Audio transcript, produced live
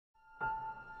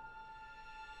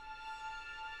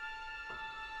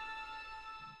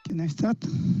Can I start?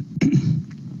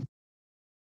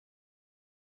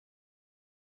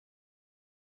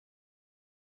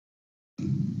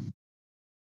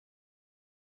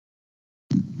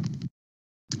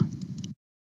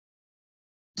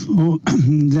 So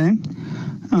then,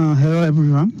 hello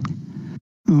everyone.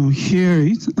 Here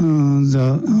is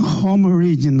the home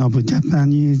region of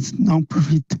Japanese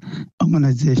non-profit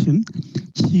organization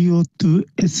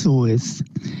CO2SOS.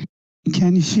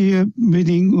 Can you see a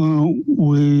building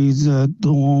with a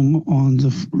dome on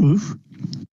the roof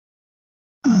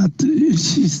at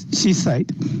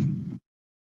seaside?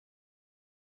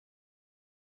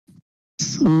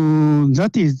 So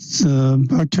that is a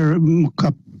virtual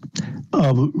mock-up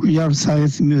of real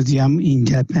science museum in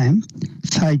Japan,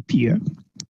 Saipia.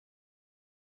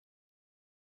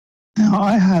 Now,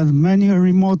 I have many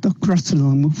remote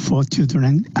classrooms for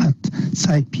children at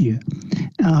Saipia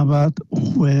about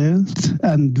whales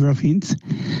and dolphins,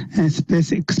 and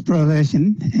space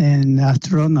exploration and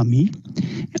astronomy,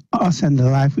 Earth and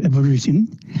life evolution,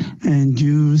 and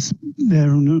Jews, the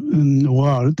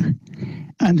world,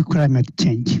 and climate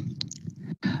change.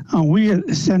 We are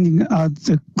standing at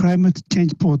the climate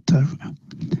change portal,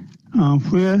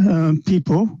 where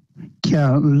people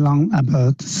can learn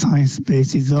about science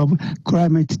basis of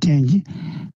climate change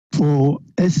for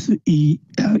ESD,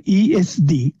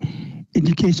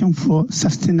 Education for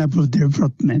Sustainable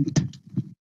Development.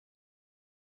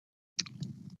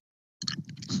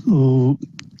 So,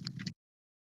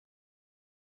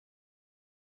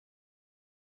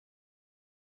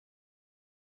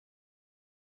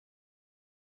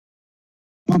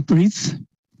 one please.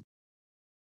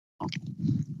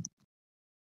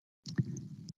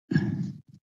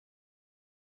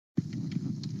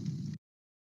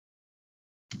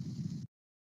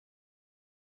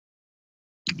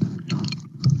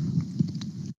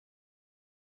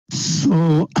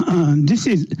 So this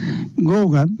is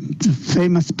Gauguin's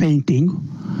famous painting.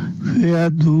 Where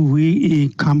do we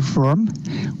come from?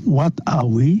 What are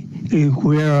we?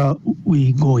 Where are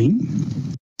we going?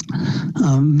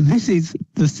 This is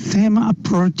the same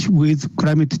approach with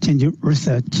climate change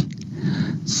research.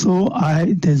 So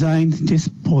I designed this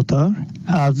portal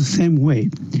as the same way.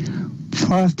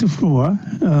 First floor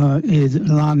is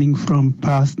learning from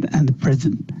past and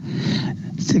present.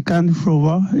 Second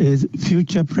floor is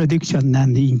future prediction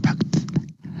and impact.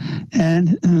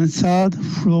 And third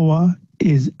floor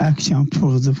is action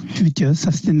for the future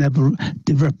sustainable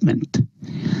development.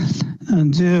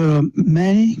 And there are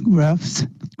many graphs.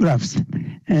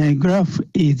 A graph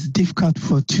is difficult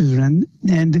for children,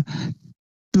 and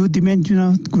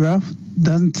two-dimensional graph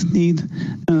doesn't need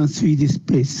 3D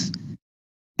space.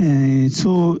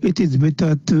 So it is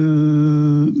better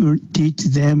to teach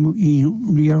them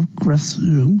in real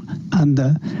classroom and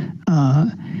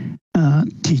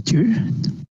teacher.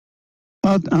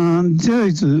 But there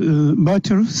is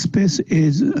virtual space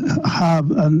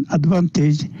have an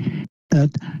advantage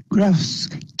that graphs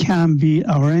can be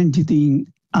arranged in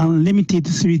unlimited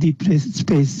 3D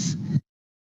space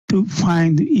to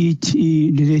find each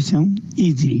relation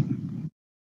easily.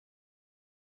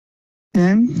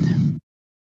 Then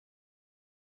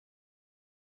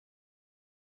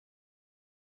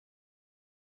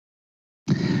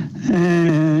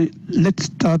let's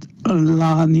start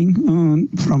learning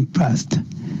from past.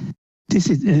 This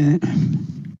is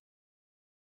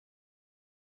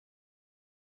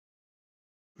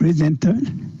presenter.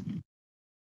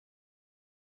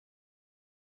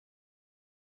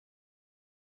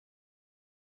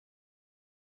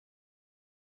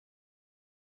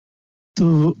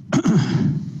 So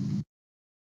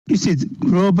this is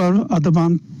global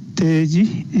advantage.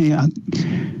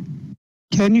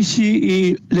 Can you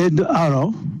see a red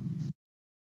arrow?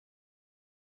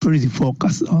 Please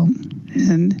focus on.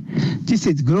 And this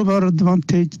is global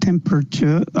advantage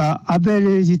temperature,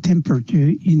 average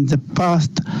temperature in the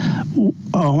past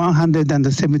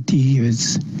 170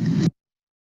 years.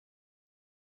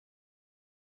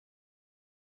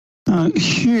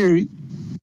 Here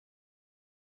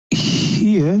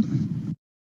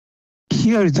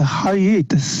is the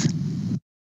hiatus.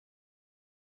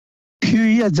 Few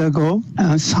years ago,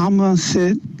 someone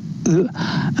said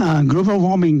global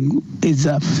warming is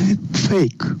a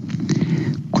fake.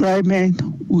 Climate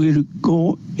will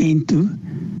go into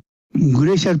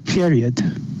glacial period.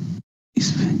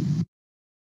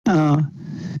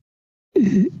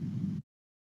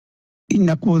 In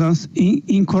accordance,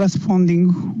 in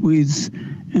corresponding with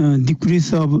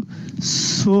decrease of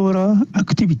solar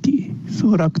activity.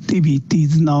 Solar activity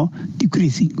is now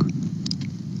decreasing.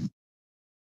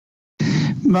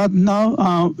 But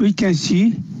now we can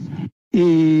see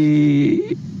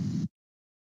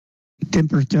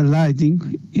temperature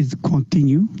rising is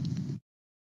continue,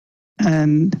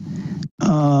 and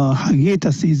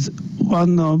hiatus is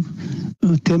one of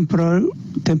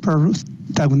temporal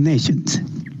stagnations,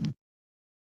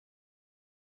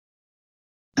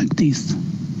 like this.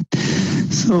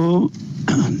 So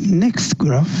next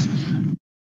graph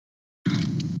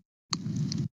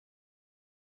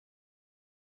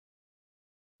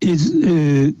is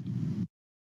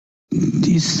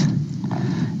this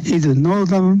is the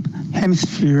northern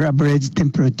hemisphere average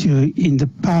temperature in the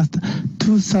past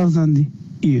 2,000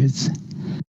 years.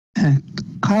 And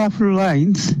colorful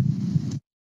lines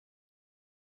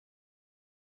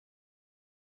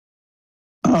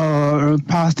are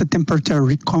past temperature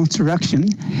reconstruction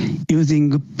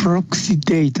using proxy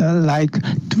data like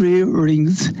tree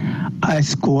rings,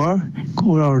 ice core,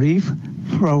 coral reef,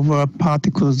 flower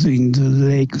particles in the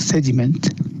lake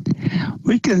sediment.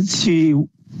 We can see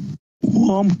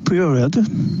warm period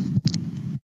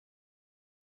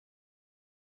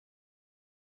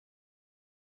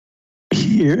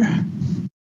here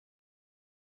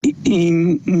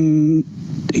in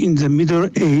the Middle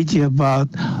Age, about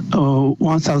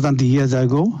 1,000 years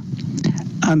ago,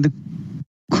 and the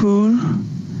cool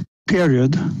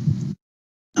period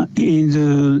in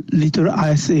the Little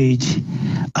Ice Age,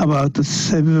 about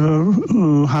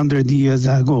several hundred years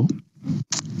ago.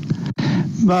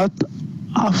 But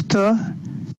after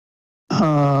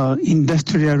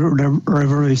Industrial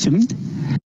Revolution,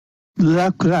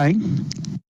 black line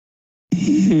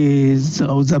is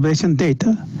observation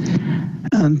data,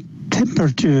 and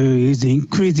temperature is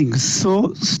increasing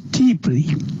so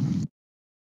steeply.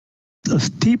 The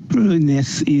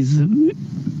steepness is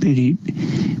very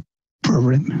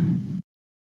problem.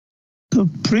 So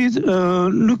please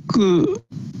look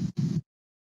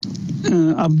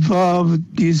above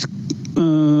these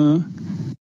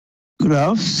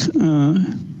graphs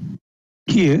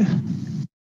here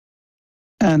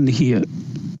and here.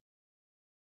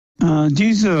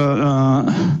 These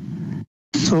are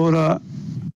solar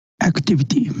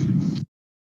activity.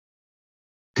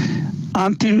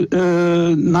 Until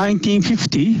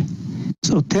 1950,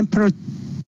 so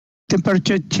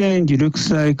temperature change looks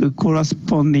like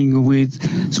corresponding with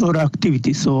solar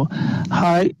activity. So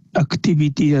high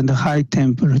activity and high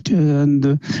temperature,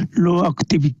 and low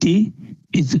activity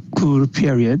is a cool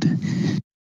period.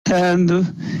 And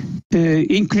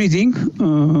increasing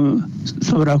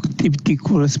solar activity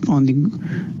corresponding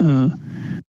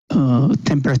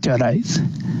temperature rise.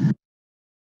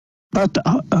 But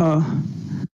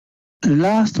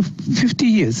last 50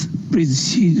 years, please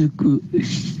see the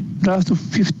last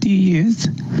 50 years,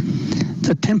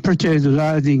 the temperature is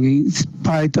rising in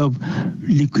spite of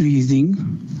decreasing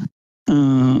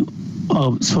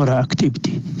of solar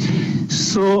activity.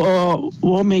 So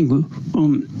warming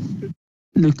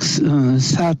looks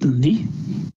certainly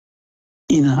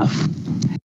enough.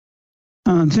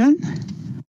 Then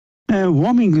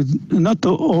warming is not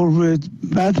always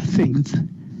bad things,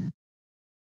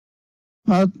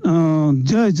 but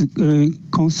there is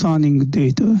concerning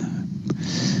data.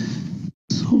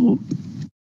 So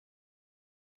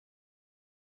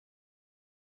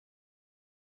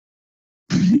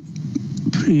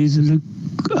please look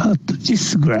at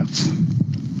this graph.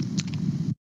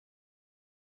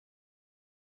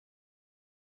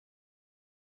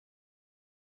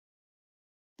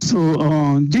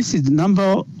 So this is the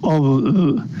number of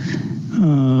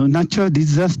natural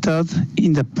disasters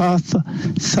in the past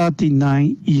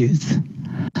 39 years.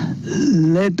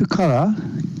 Red color,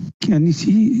 can you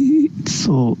see?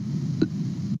 So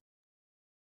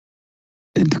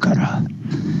red color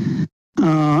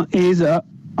is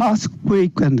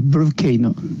earthquake and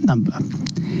volcano number,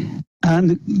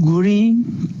 and green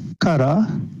color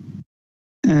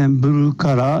and blue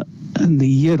color and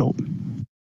yellow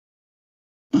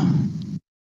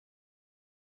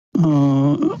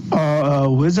are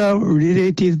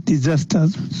weather-related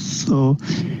disasters. So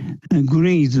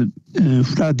green is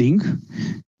flooding,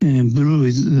 and blue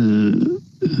is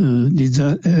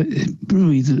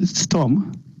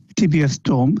storm, severe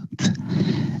storm,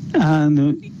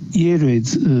 and yellow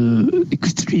is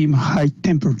extreme high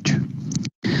temperature.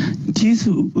 These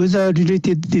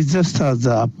weather-related disasters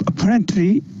are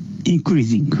apparently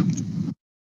increasing.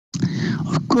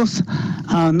 Of course,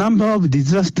 a number of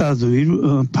disasters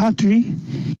will partly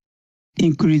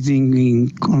increasing in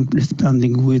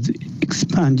corresponding with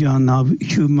expansion of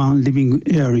human living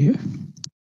area.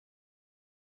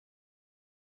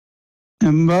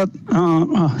 But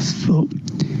so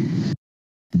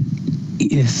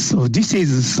yes, so this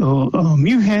is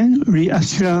Muhen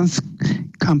Reassurance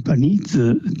Company's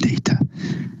data.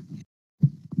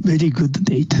 Very good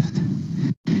data.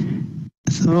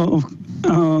 So,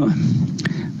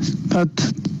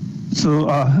 but so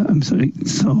I'm sorry.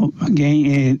 So again,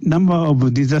 a number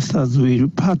of disasters will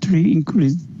partly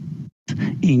increase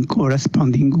in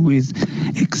corresponding with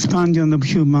expansion of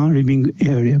human living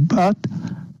area. But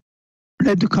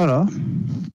red color,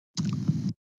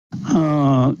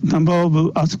 number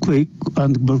of earthquake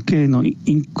and volcano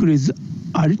increase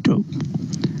a little.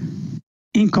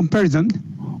 In comparison,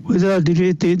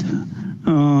 weather-related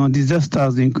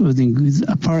disasters, including with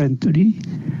apparently,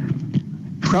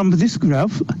 from this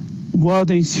graph, world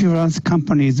insurance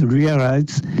companies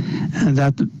realize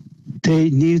that they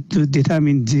need to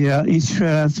determine their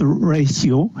insurance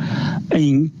ratio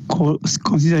in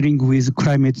considering with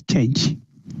climate change.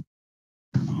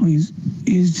 Is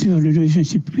the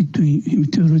relationship between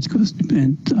meteorological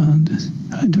event and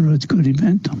hydrological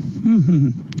event?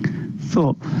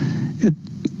 So,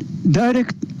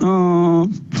 direct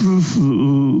proof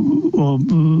of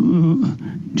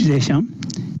relation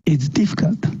is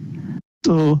difficult.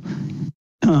 So,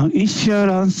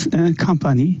 insurance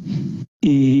company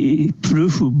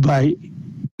proof by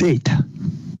data.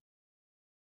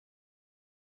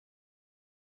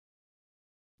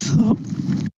 So,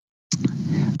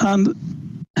 and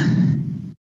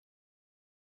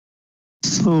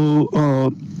so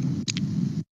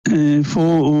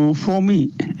for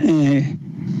me,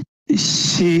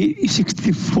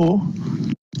 64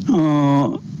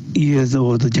 years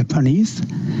old Japanese.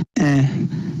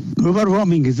 Global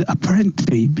warming is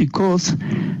apparently because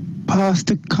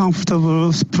past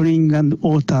comfortable spring and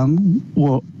autumn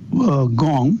were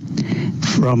gone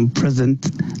from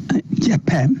present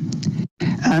Japan,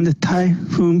 and the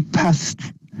typhoon passed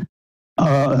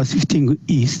shifting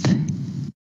east.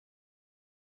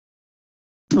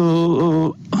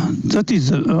 So that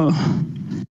is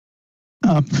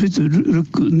please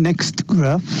look next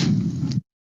graph.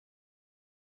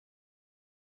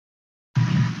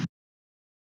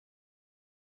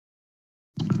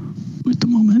 Wait a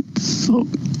moment. So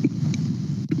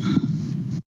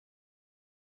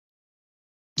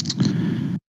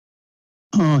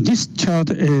this chart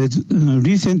is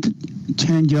recent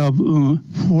change of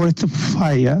forest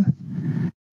fire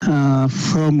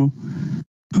from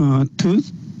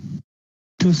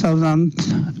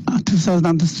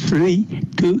 2003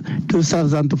 to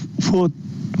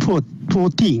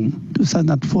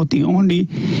 2014, only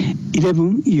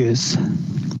 11 years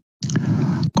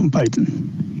comparison,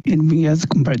 11 years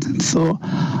comparison. So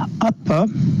upper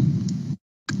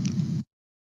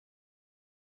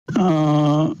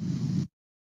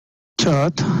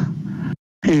chart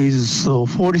is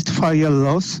forest fire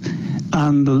loss,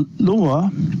 and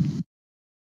lower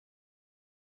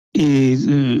is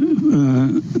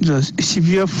the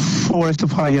severe forest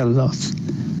fire loss.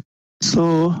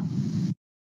 So,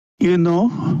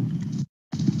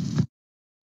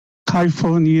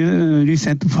 California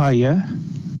recent fire.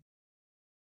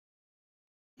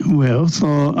 Well,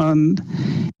 so, and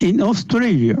in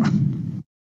Australia,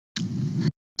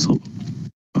 so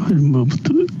I'll move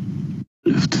to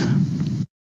left.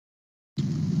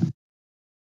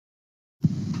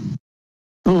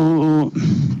 So,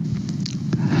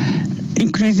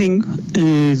 increasing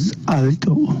is a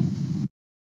little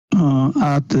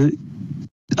at the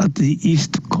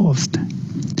east coast.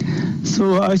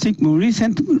 So I think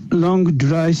recent long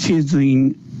dry season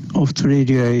in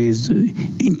Australia is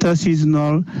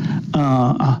interseasonal,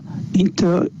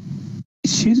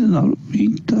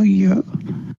 inter-year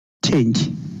change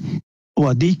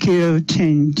or decade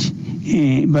change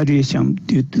variation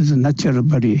due to the natural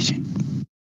variation.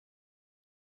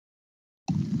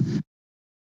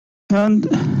 And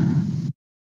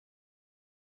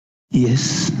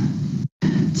yes,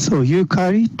 so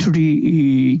eucalypt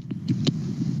tree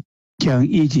can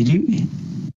easily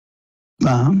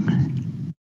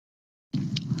burn.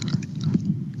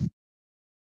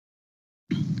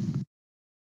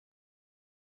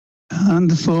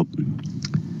 And so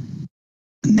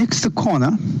next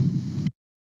corner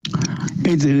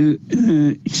is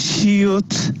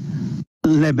CO2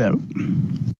 level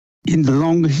in the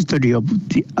long history of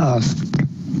the Earth.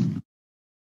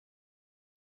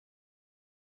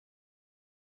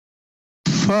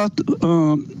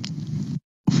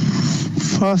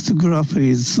 First graph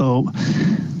is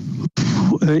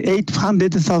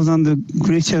 800,000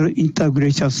 glacial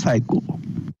interglacial cycle.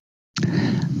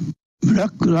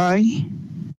 Black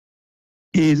line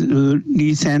is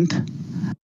recent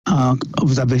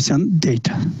observation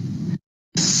data.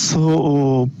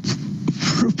 So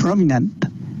prominent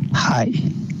high.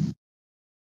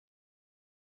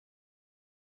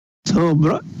 So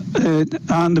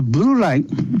and the blue line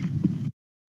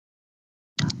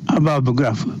above the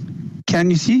graph. Can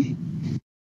you see?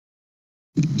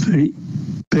 very,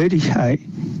 very high.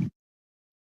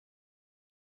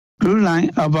 Blue line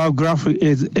above graph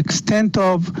is extent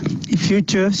of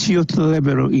future CO2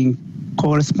 level in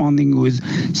corresponding with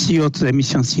CO2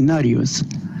 emission scenarios.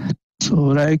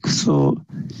 So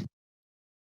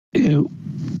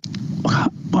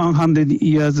 100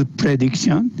 years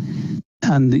prediction,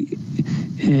 and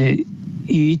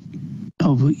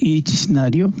each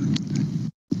scenario,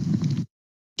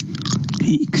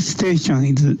 the extension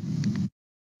is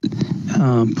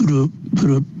blue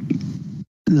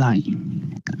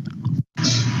line.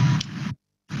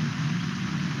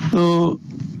 So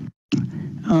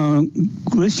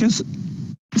glacier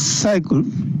cycle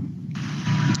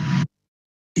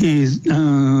is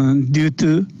due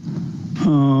to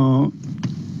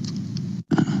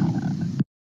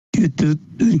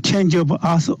change of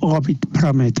Earth orbit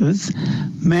parameters,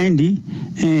 mainly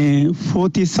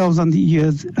 40,000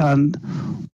 years and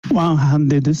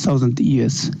 100,000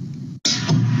 years.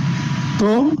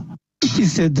 So it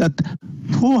is said that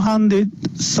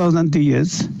 400,000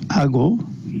 years ago,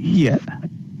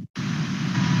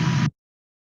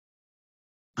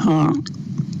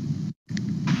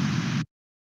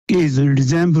 is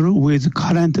resemble with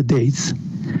current days.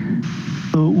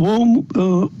 So warm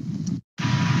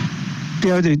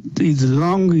period is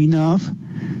long enough,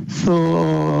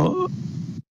 so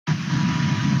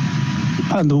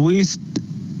and we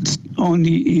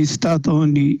start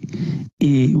only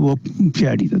a warm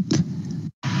period,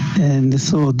 and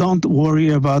so don't worry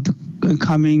about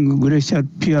coming glacial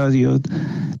period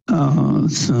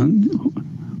soon,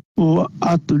 or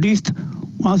at least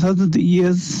 1,000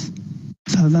 years.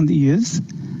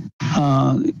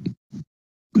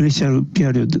 Glacial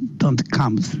period don't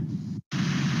come.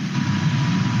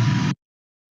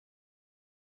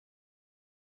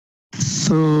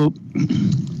 So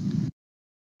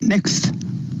next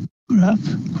graph.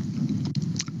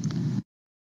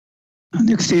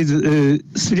 Next is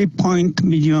 3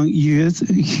 million years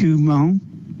human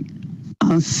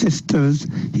ancestors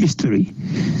history.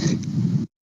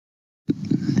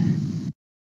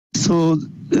 So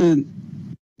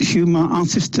human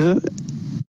ancestor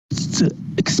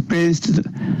experienced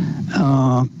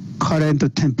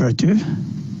current temperature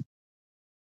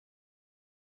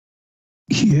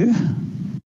here,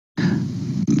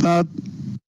 but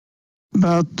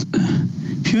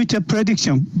future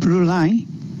prediction blue line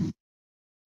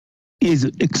is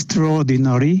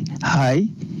extraordinarily high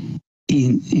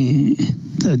in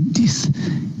this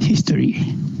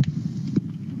history.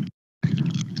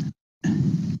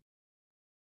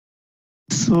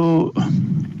 So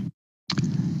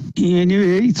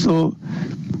anyway, so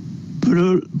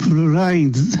blue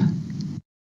lines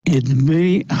is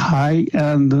very high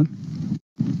and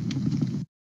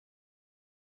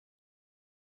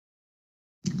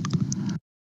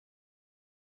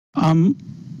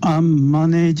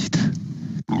unmanaged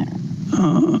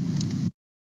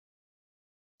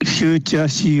future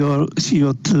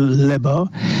CO2 level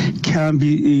can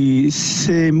be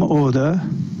same order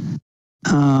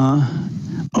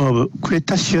of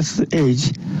Cretaceous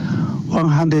age.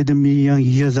 100 million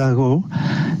years ago,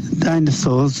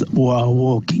 dinosaurs were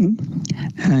walking,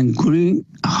 and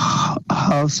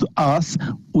greenhouse Earth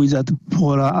without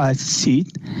polar ice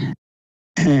sheet,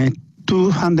 and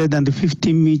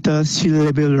 250 meters sea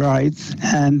level rise,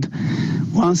 and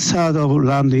 1/3 of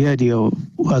land area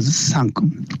was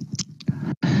sunken.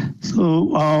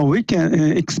 So we can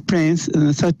experience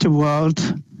such a world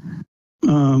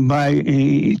by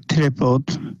a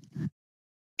teleport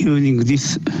using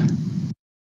this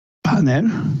panel.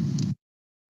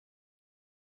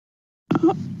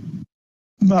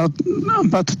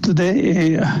 But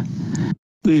today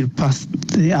we'll pass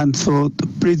and so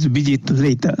please visit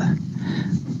later.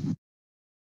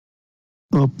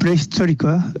 So prehistoric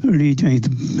region is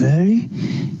very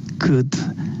good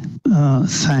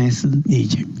science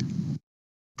region.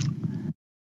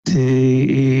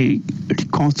 They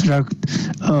reconstruct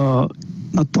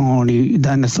not only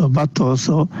dinosaur but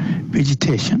also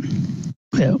vegetation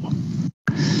well.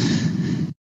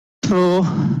 So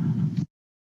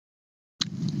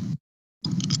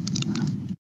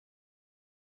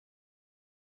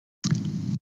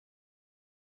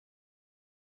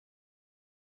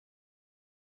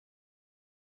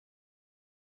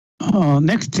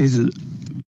next is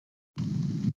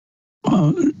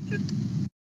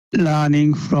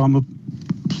learning from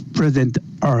present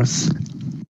Earth.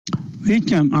 We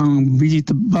can visit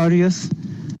various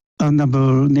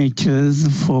vulnerable natures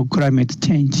for climate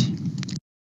change.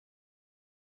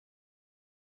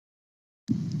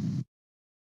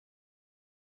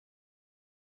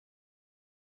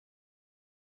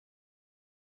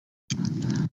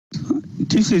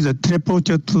 this is a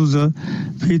teleporter to the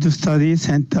Field Study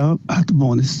Center at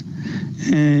Bonus.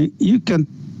 You can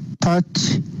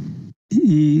touch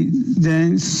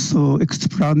then so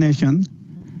explanation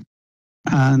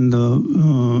and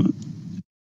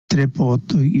teleport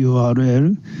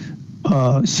URL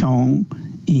shown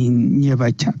in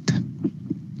nearby chat.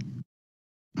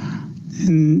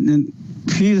 And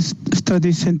Field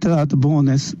Study Center at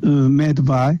Bonus made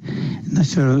by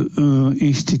National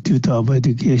Institute of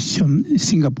Education,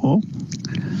 Singapore.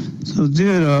 So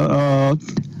there are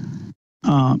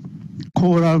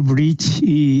coral bleach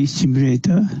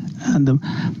simulator and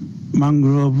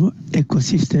mangrove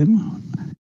ecosystem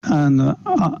and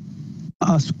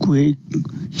earthquake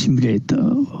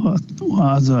simulator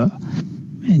was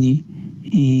many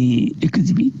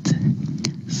exhibit.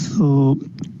 So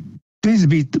please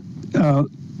be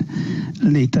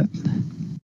later.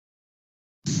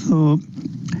 So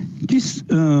this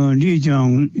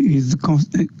region is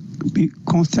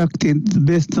constructed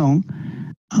based on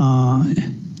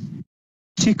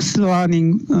 6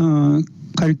 learning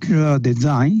curricular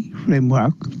design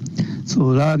framework. So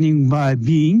learning by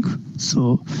being,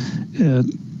 so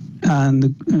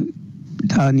and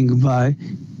learning by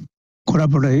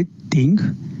collaborating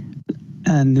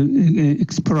and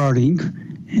exploring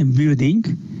and building,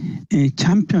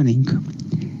 championing,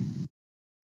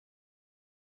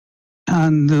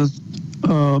 and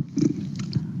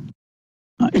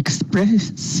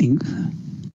expressing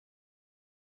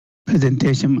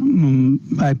presentation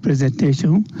by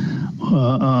presentation,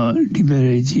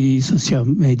 leverage social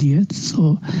media.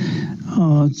 So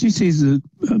this is a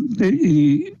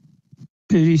very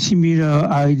similar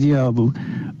idea of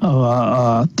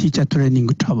our teacher training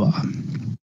tower.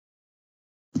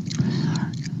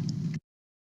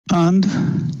 And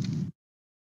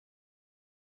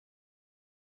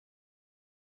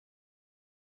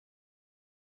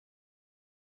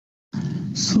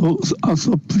so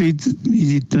also please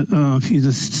visit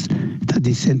Field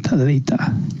Study Center later.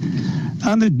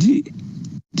 And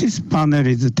this panel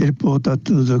is a teleporter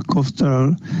to the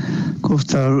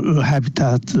coastal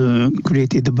habitat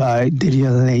created by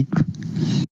Delia Lake.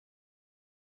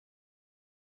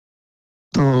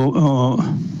 So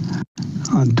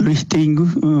drifting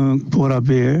polar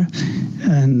bear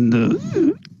and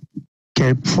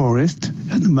kelp forest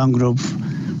and mangrove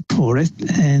forest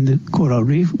and coral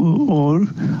reef all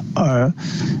are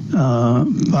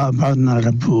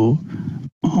vulnerable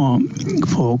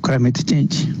for climate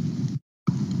change.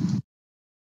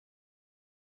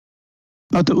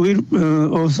 But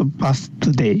we'll also pass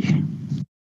today.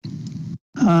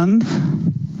 And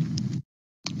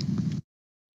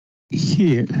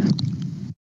here,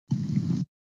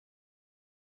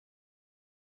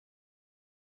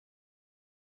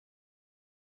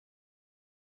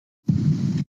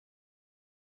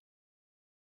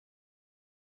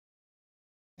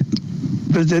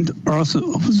 present Earth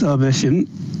observation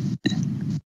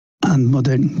and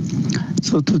modeling.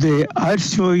 So today I'll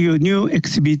show you a new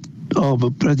exhibit of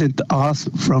present Earth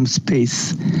from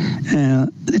space.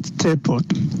 Let's teleport.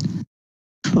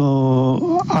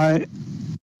 So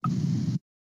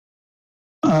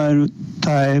I'll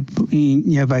type in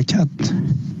nearby chat.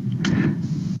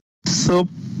 So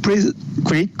please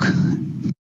click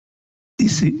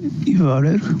this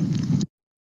URL.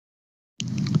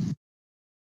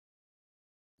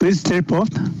 Please teleport.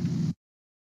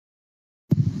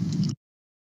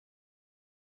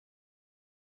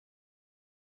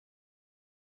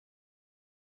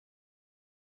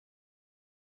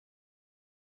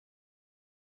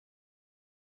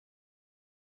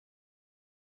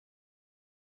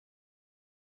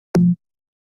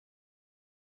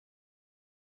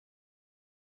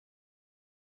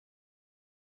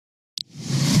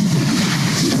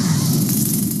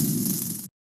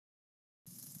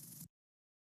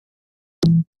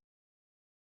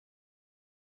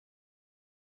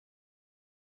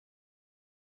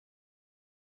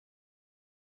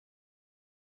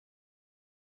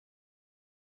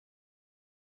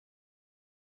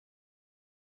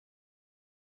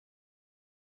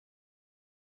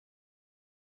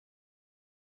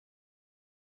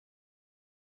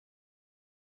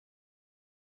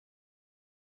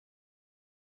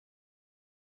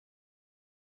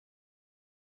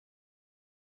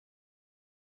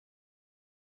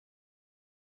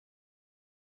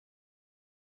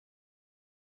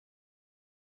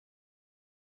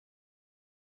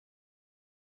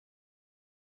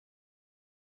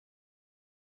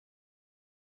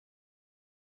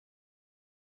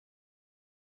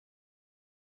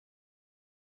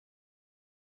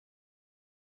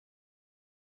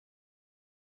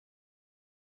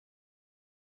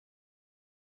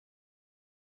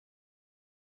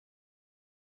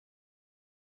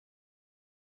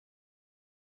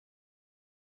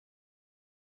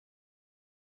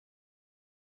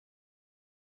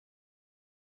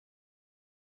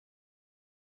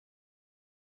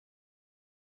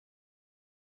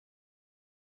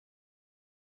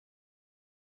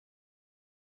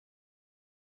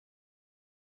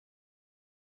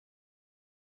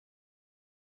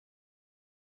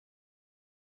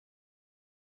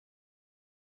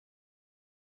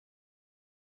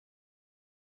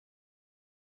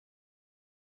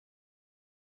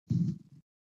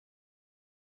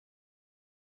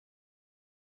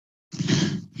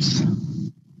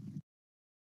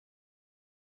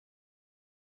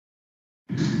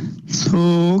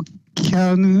 So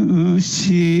can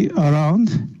see around.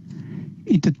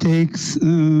 It takes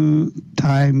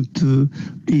time to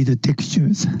read the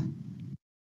textures.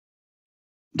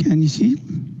 Can you see?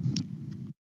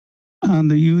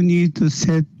 And you need to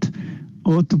set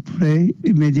autoplay,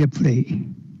 media play.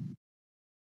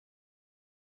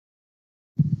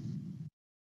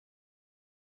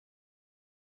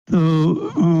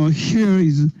 So here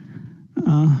is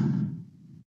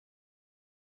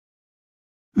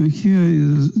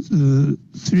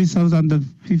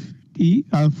 3,050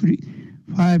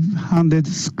 500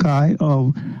 sky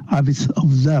of Abyss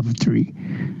Observatory.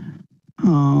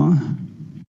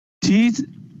 These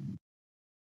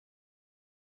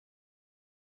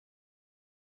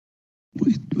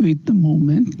wait a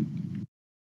moment.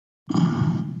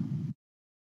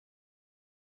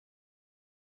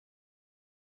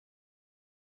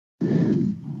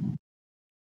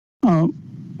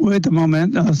 Wait a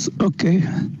moment. Okay.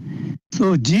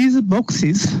 So these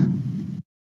boxes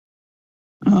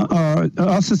are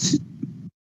Earth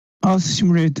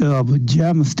simulator of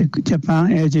JAMSTEC,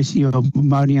 Japan Agency of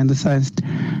Marine and Science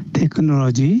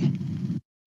Technology,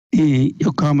 in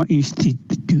Yokohama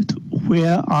Institute,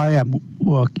 where I am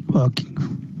working.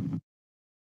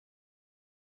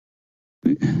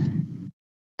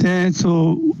 Then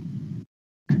so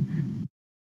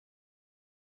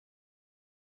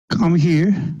come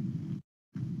here,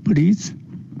 please.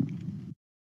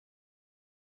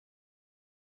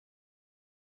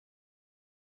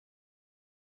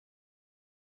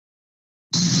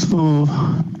 So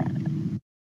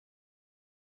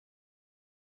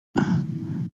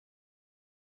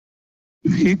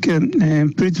you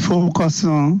can please focus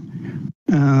on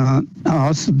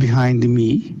Earth behind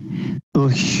me. So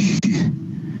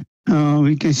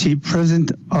we can see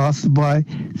present Earth by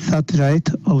satellite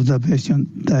observation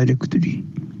directly.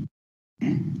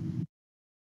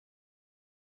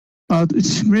 But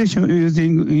simulation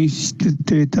using institute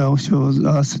data shows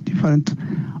us different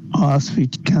Earth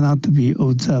which cannot be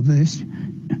observed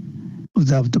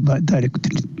by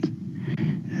directly.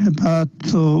 But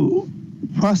so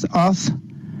first Earth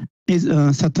is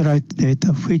satellite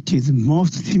data which is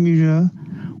most similar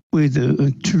with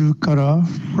true color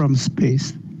from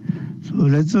space. So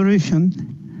resolution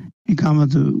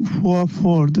becomes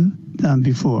fourfold than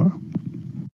before.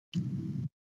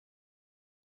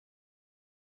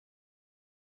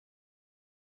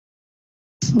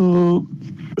 So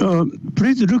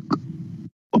please look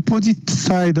opposite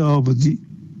side of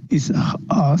this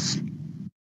Earth.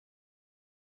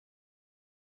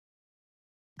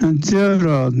 And there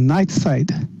are night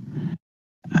side.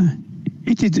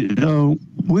 It is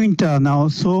winter now,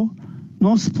 so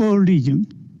North Pole region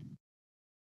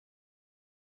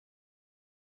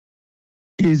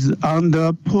is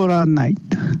under polar night.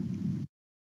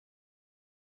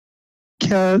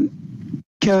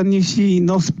 Can you see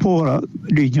North Polar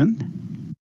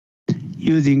region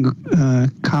using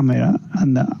camera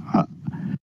and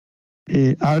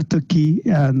Alt key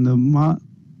and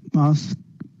mouse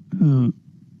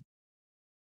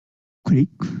click,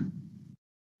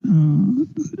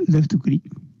 left click.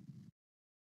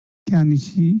 Can you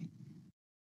see?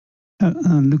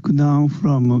 Look down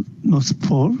from North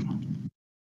Pole.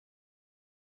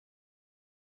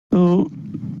 So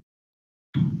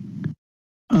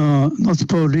North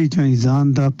Pole region is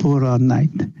under polar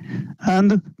night.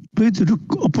 And please look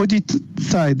opposite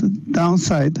side,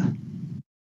 downside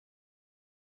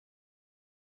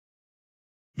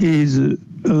is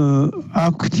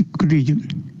Arctic region.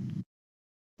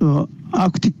 So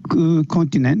Arctic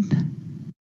continent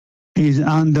is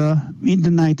under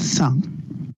midnight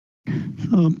sun.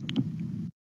 So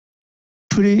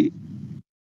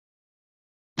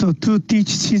to teach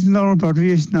seasonal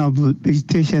variation of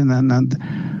vegetation and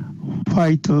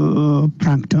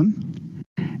phytoplankton,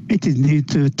 it is needed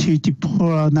to teach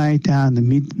polar night and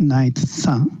midnight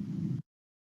sun.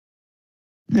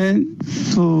 Then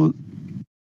so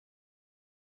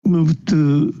move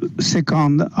to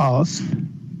second Earth.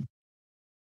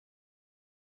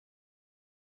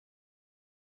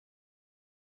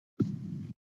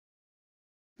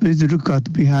 Please look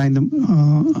at behind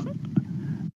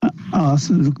Earth.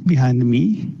 Look behind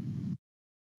me.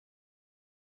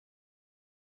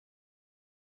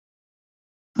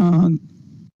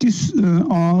 This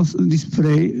Earth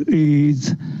display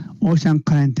is ocean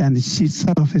current and sea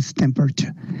surface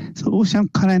temperature. So ocean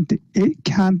current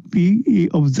can't be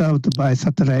observed by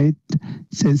satellite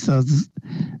sensors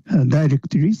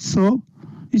directly. So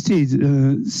this is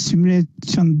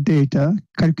simulation data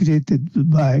calculated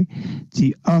by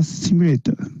the Earth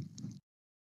simulator.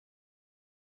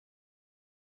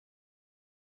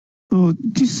 So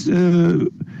this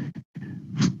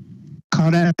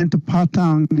current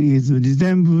pattern is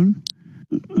resemble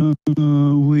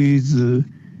with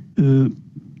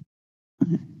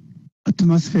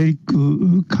atmospheric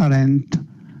current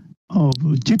of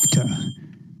Jupiter.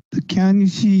 Can you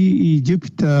see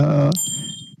Jupiter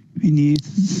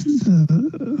beneath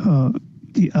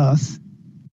the Earth?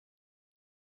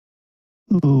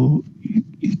 So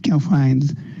you can find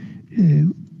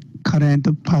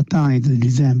current pattern is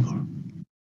resemble.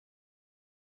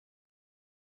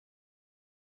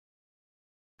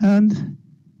 And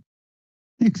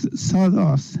next, third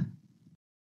Earth.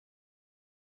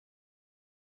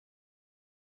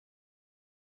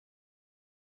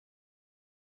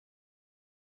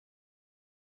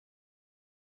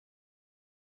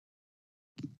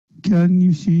 Can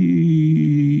you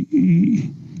see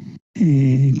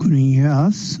green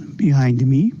Earth behind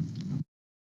me?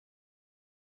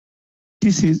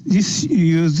 This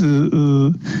use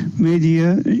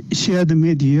media, shared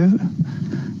media,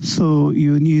 so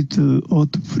you need to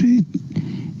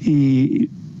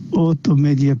auto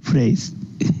media place.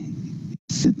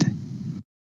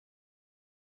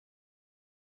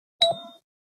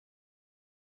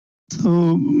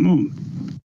 So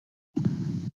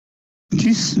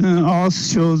this also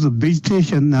shows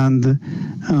vegetation and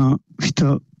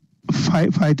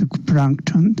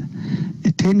phytoplankton.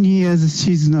 10 years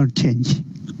seasonal change.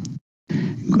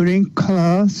 Green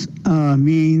colors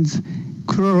means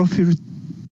chlorophyll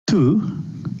 2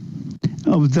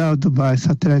 observed by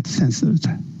satellite sensors.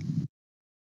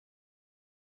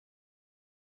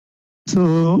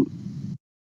 So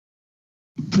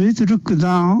please look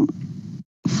down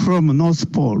from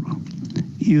North Pole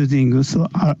using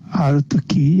Alt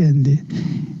key and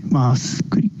mouse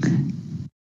click.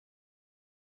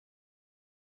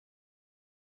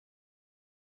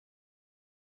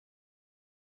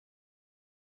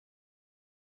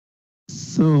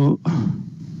 So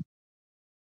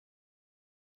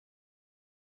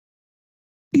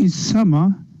in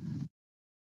summer,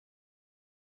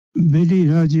 very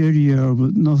large area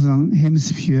of northern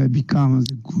hemisphere becomes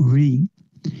green,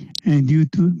 and due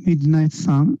to midnight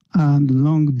sun and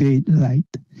long daylight.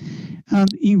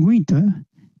 And in winter,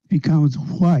 becomes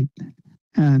white,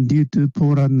 and due to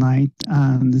polar night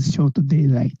and short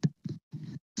daylight.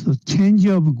 So change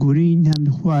of green and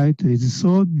white is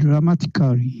so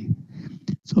dramatically.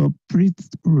 So please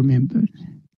remember.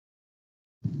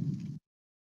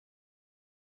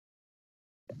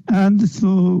 And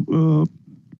so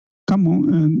come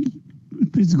on,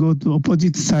 please go to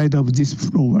opposite side of this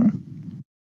floor.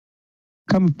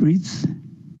 Come, please.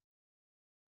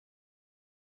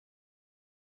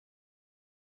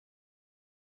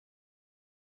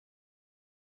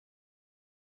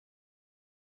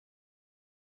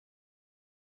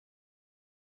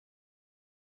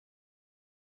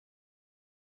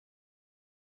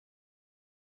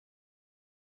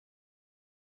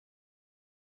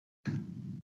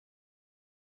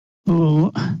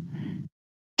 So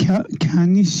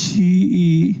can you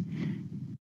see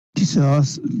this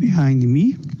Earth behind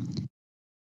me?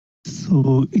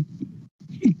 So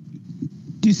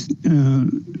this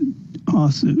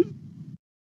Earth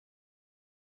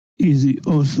is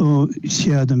also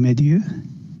shared media.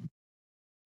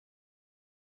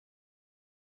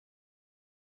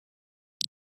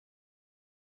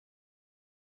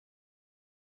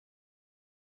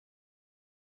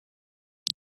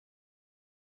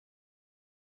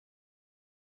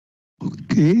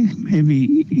 Okay,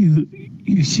 maybe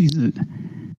you see the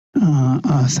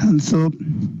Earth, and so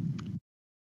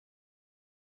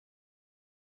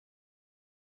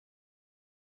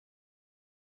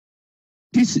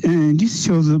this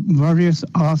shows various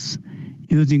Earths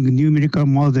using numerical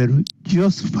model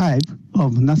GEOS-5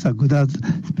 of NASA Goddard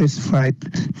Space Flight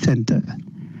Center.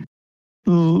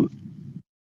 So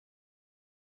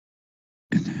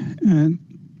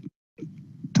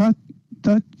touch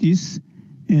this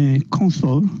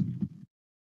console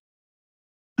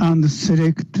and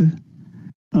select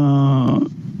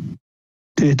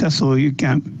data so you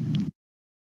can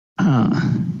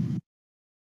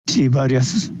see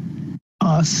various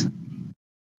Earths.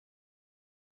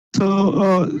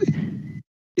 So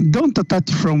don't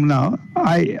touch from now.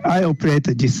 I operate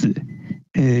this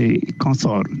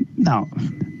console now.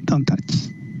 Don't touch.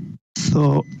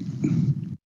 So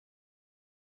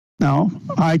now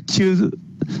I choose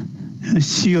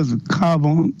CO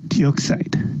carbon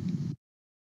dioxide.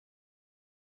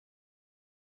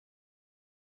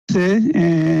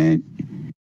 Then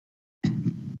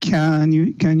can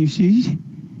you see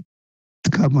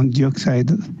carbon dioxide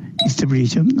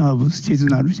distribution of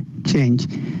seasonal change?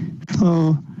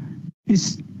 So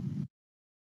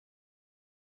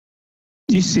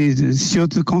this is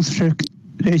CO2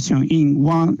 concentration in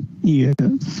 1 year.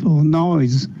 So now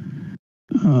is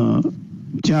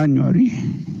January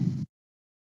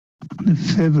and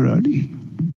February.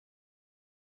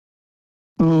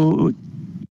 So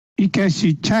you can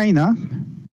see China.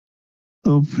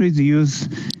 So please use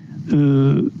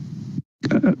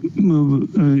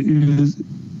use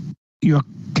your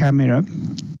camera.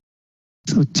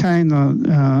 So China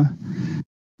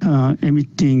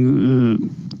emitting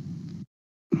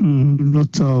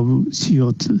lots of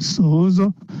CO2. So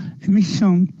the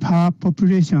emission per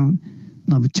population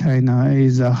of China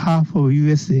is half of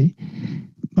USA,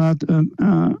 but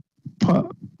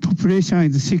population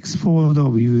is sixfold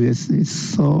of USA.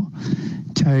 So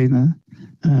China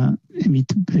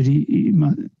emit very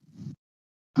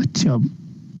much of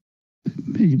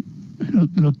very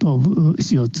lot of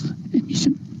CO2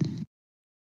 emission.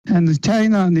 And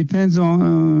China depends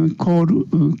on coal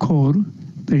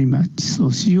very much. So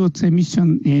CO2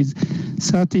 emission is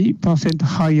 30%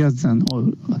 higher than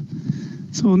oil.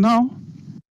 So now,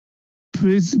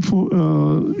 please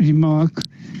remark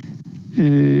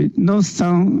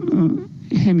northern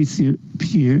hemisphere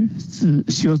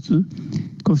CO2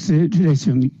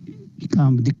 concentration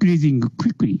become decreasing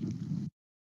quickly.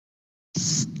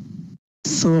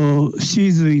 So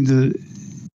season in the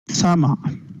summer.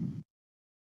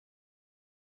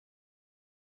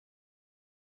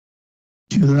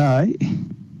 July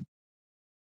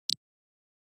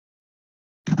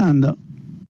and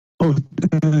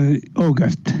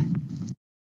August.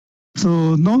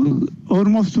 So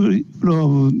almost all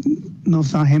of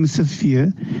northern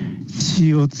hemisphere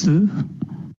CO2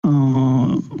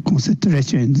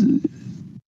 concentration is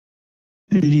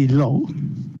very low.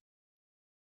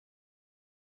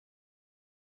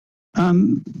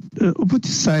 And the opposite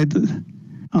side,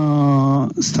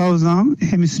 southern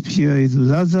hemisphere is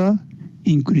rather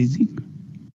increasing.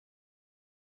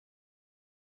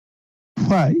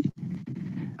 Why?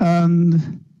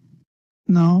 And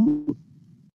now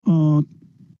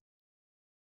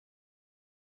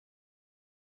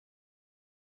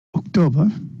October,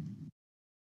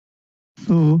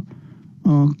 so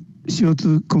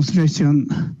CO2 concentration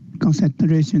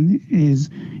is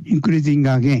increasing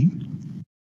again.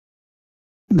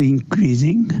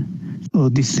 Increasing, so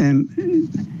December,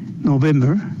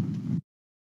 November.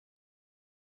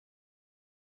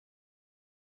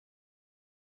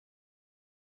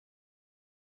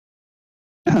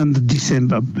 And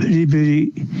December, very,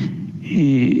 very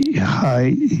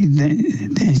high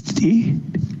density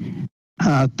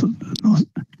at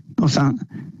northern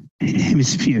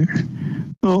hemisphere.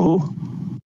 So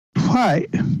why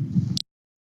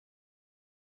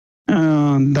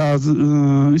does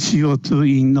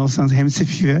CO2 in northern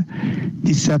hemisphere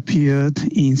disappeared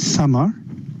in summer?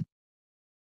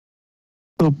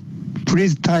 So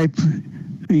please type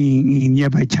in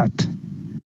nearby chat.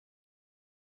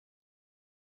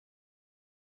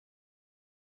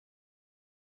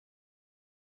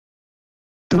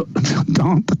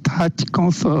 Don't touch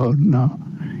console now.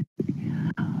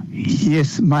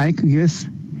 Yes, Mike, yes,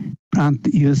 plant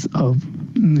use of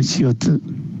CO2.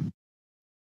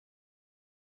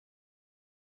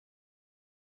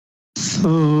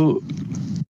 So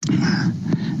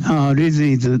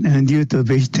reason is due to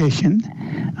vegetation,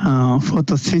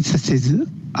 photosynthesis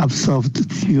absorbed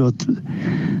CO2.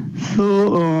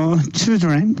 So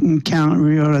children can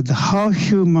realize how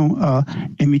humans are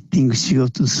emitting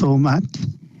CO2 so much.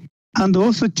 And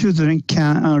also children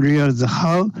can realize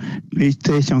how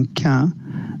vegetation can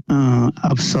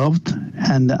absorb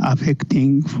and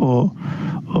affecting for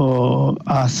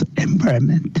Earth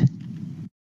environment.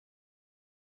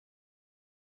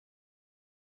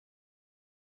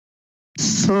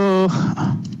 So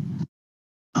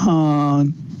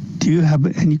do you have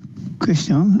any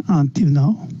question until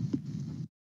now?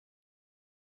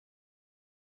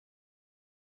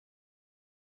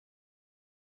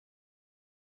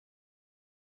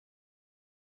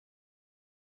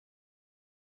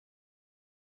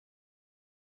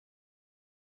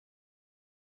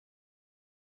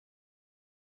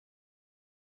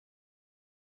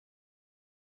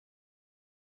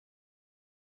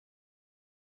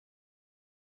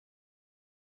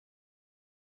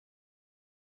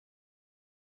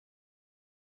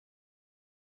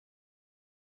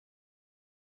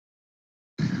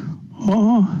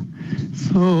 Oh,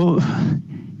 so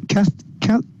cast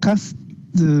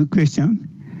the question.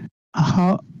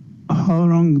 How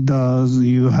long does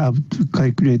you have to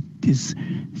calculate this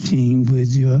thing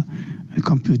with your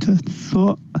computer?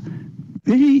 So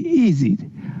very easy.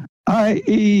 I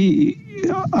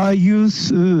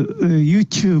use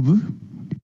YouTube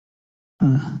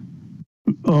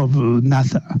of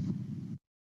NASA.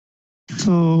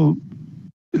 So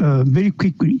very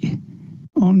quickly,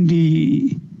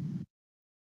 only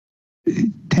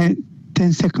 10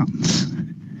 seconds.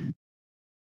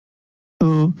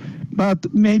 So,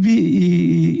 but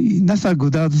maybe NASA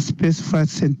Goddard Space Flight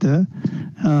Center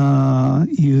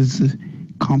use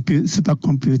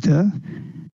supercomputer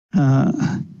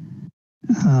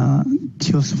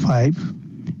TOS 5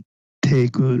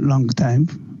 take a long time.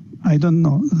 I don't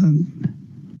know.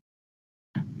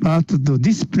 But the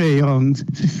display on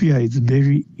Sphere is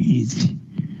very easy.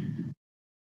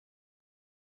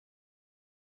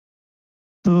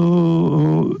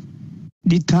 So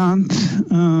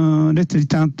let's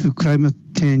return to climate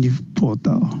change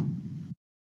portal.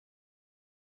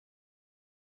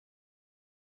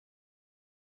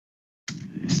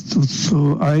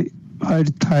 So I'll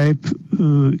type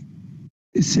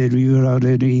say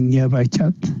URL in nearby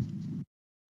chat.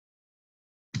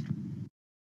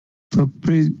 So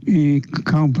please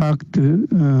come back to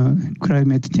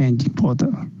climate change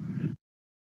portal.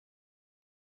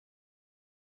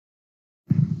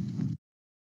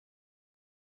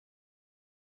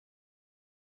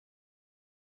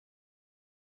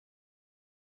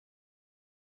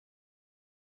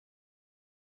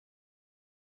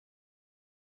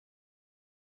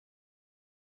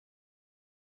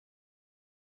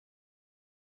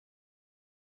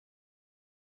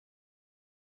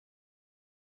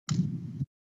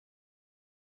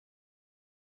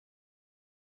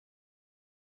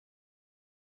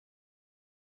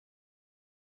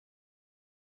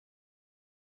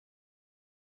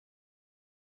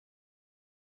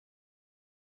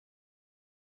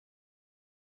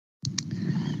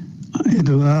 And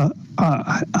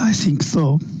I think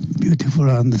so beautiful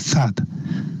and sad.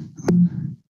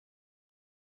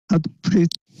 But please.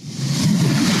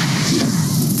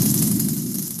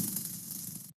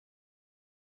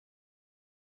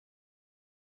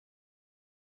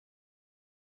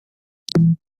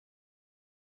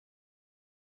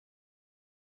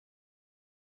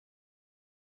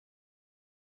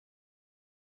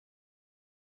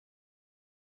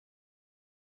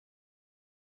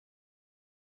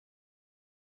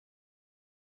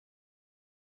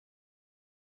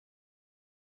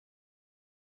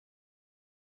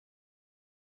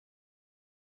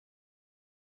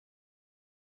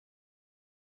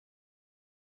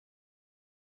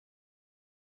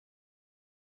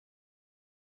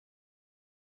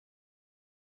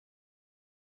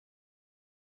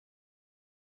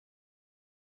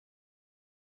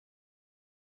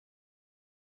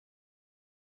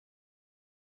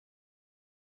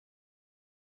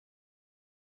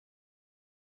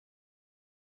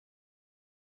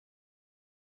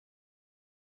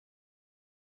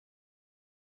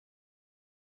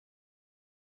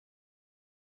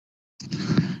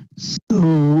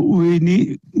 So we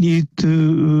need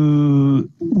to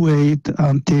wait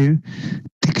until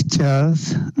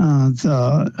textures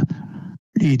the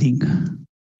reading.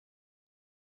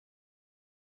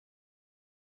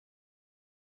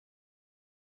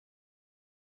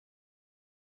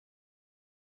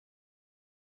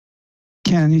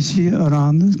 Can you see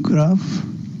around the graph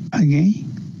again?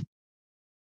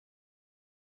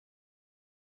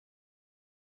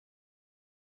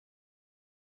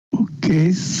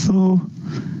 Okay, so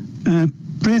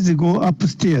please go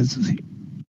upstairs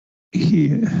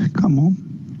here. Come on.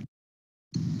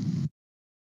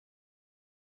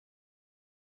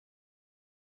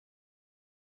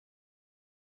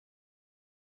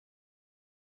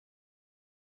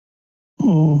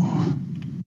 Oh,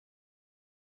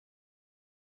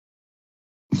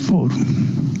 4.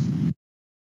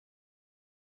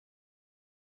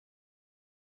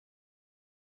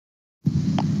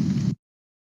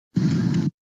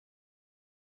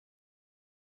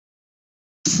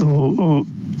 So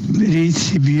very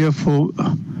severe for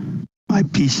my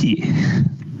PC.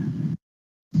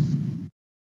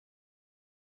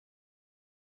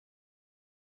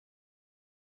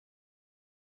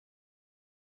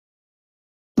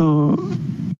 So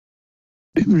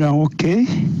everyone okay?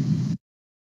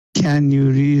 Can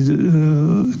you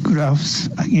read graphs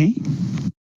again?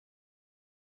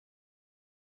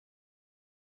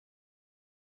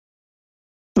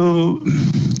 So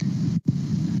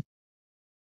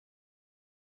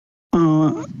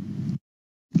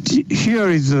here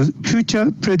is the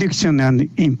future prediction and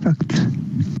impact.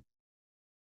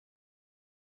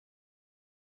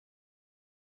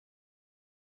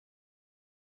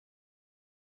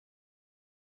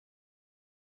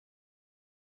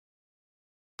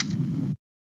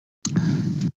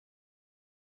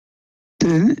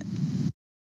 Then,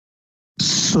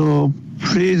 so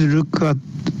please look at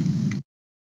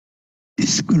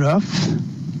this graph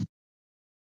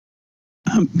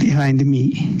behind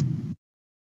me.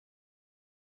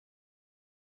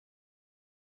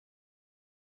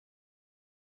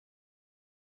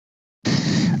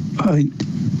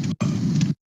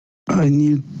 I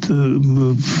need to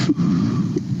move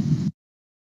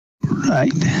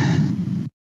right.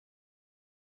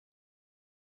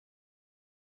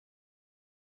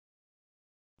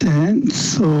 Then,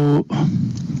 so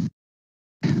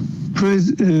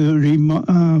please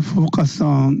focus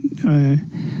on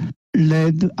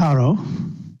red arrow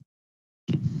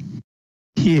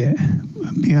here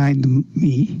behind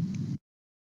me.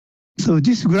 So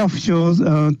this graph shows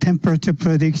temperature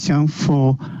prediction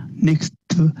for next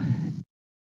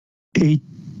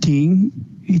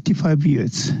 85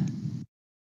 years.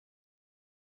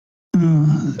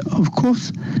 Of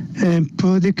course,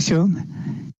 prediction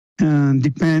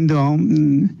depend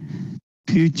on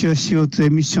future CO2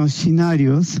 emission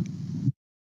scenarios.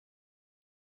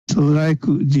 So like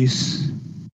this.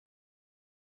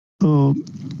 So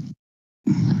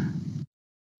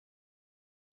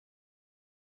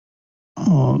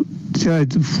there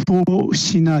is 4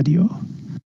 scenario: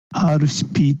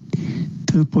 RCP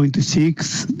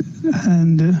 2.6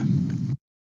 and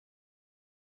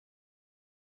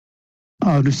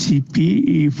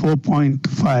RCP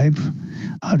 4.5,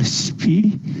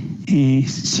 RCP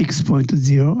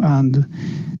 6.0, and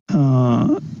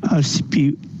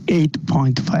RCP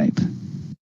 8.5.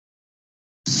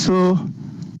 So,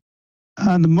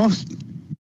 and most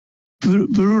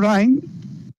blue line,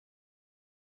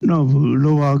 no,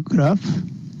 lower graph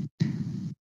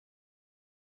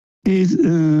is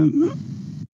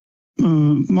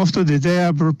most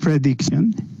desirable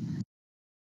prediction.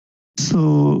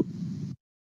 So,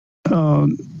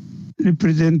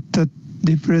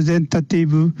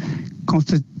 representative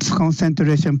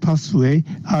concentration pathway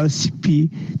RCP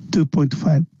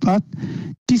 2.5. But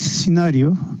this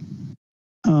scenario,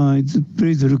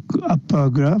 please look upper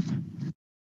graph,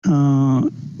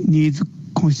 needs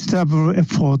considerable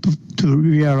effort to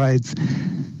realize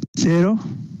zero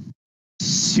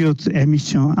CO2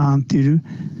 emission until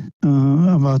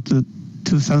about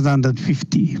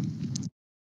 2050.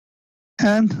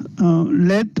 And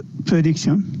red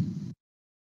prediction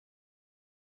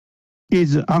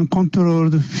is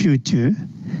uncontrolled future,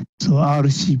 so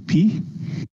RCP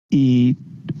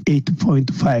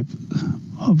 8.5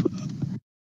 of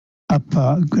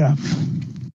upper graph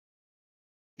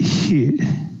here.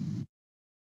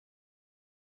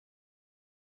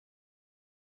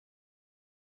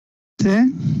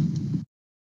 Then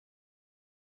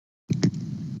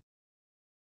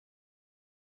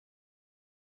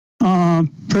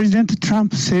President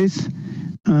Trump says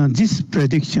this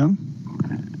prediction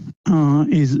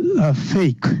is a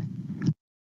fake.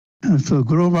 So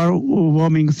global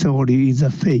warming theory is a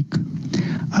fake.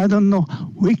 I don't know.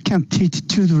 We can teach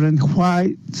children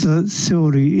why the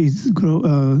theory is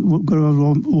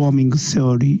global warming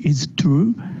theory is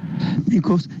true,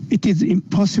 because it is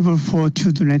impossible for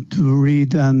children to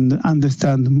read and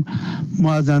understand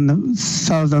more than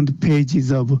 1,000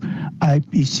 pages of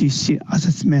IPCC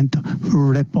assessment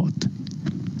report.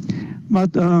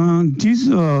 But these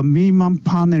are minimum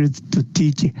panels to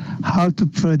teach how to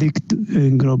predict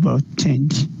global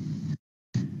change.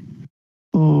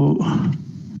 So,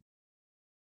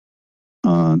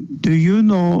 do you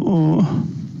know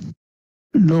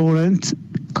Lorentz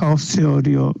curve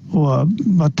theory or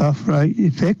butterfly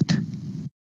effect?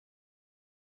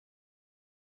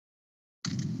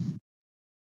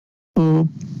 So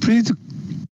please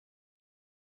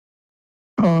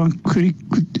click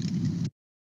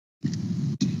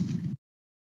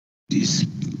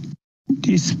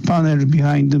this panel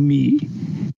behind me.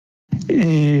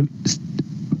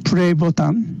 Play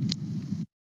button.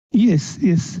 Yes,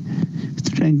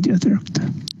 strange attractor.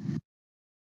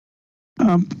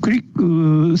 Click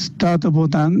start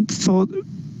button, so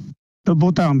the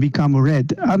button become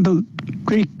red, and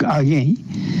click again.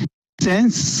 Then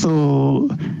so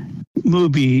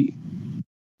movie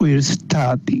will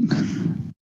starting.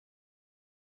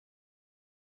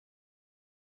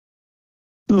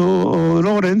 So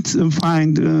Lawrence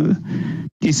find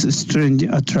this strange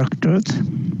attractors,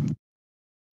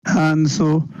 and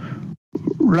so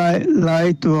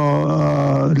right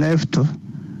or left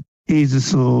is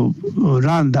so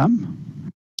random,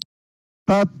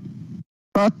 but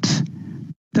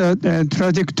the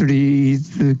trajectory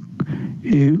is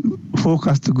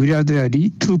focused gradually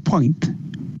 2 point.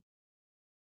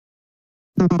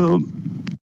 So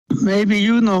maybe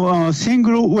you know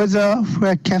single weather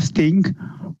forecasting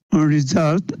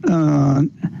result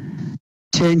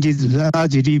changes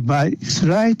largely by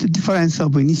slight difference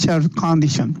of initial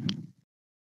condition.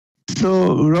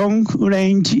 So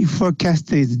long-range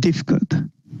forecast is difficult.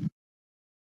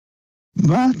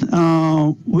 But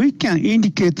we can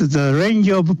indicate the range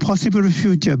of possible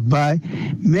future by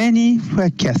many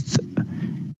forecasts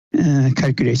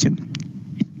calculation.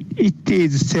 It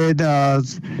is said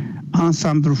as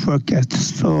ensemble forecast.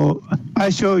 So I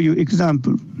show you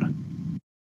example.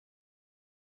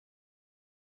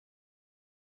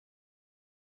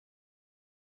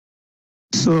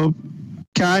 So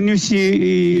can you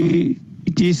see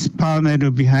this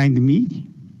panel behind me?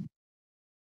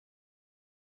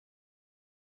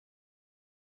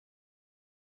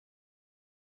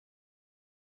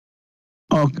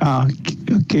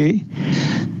 Okay.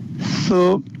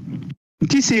 So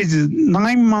this is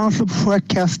 9-month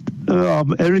forecast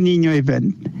of El Nino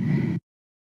event.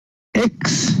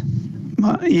 X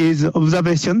is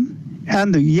observation,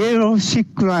 and the yellow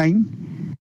thick line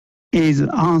is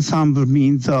ensemble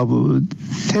means of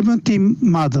 70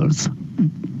 models.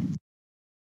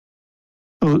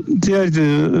 So there is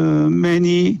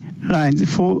many lines,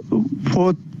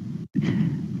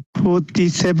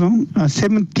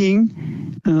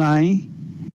 17 line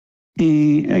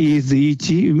is each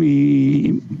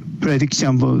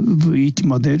prediction of each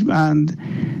model, and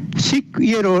thick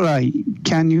yellow line,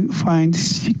 can you find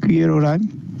thick yellow line?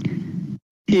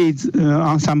 Is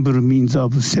ensemble means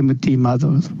of 70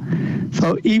 models.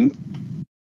 So in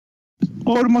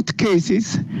almost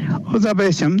cases,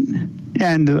 observation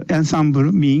and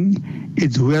ensemble mean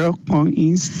is well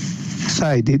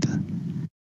coincided,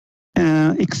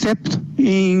 except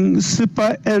in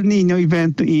Super El Nino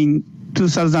event in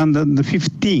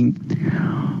 2015,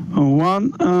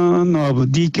 one of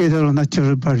decadal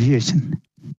natural variation.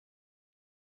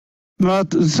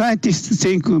 But scientists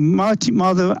think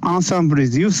multi-model ensemble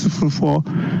is useful for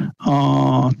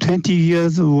 20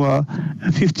 years or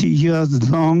 50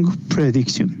 years long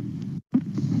prediction.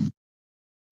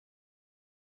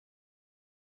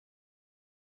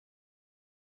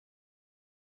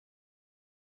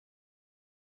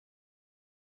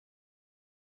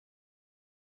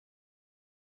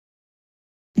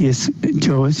 Yes,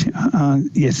 George.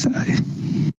 Yes.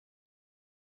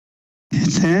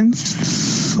 Then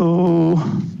so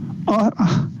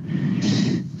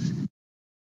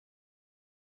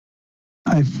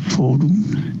I've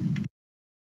fallen.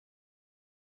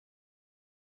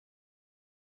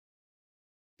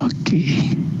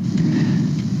 Okay.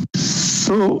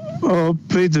 So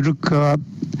please look at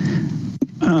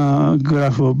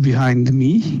graph behind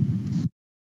me.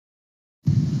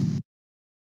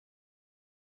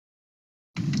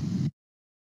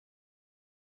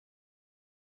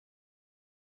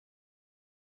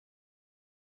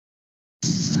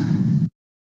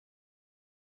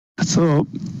 So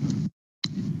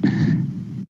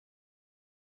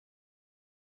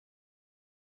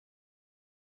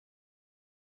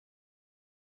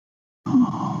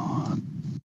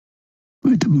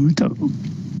wait a minute.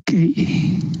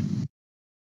 Okay.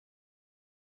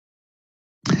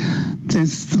 Then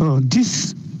so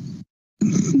this.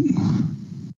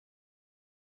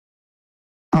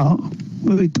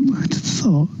 Wait a minute.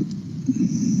 So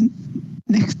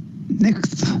next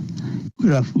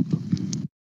graph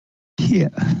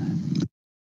here.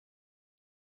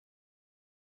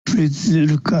 Please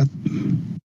look at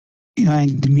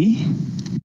behind me.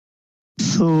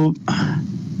 So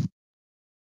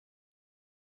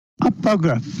upper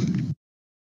graph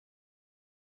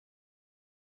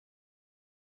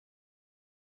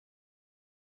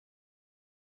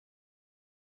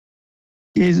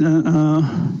is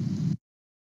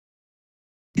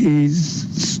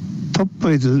top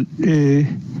with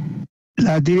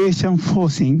radiation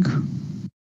forcing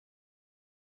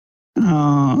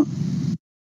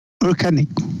volcanic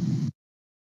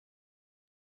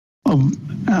of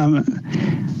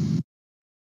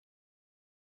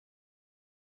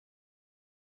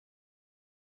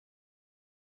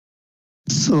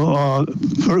so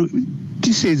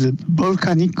this is a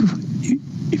volcanic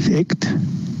effect,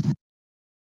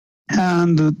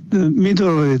 and the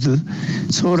middle is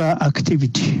solar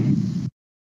activity.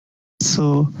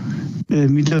 So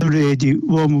middle age,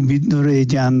 warm middle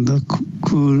age, and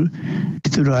cool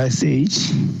little ice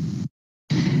age,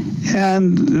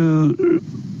 and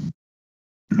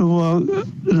lower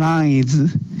line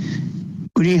is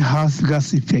greenhouse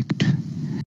gas effect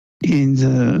in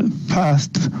the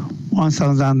past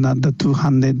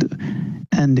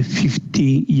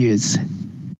 1,250 years.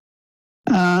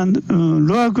 And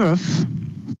lower graph,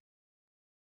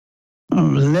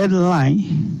 red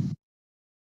line,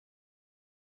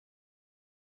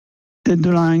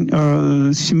 deadline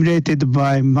are simulated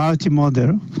by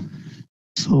multi-model,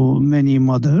 so many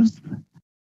models,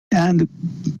 and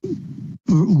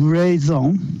gray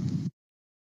zone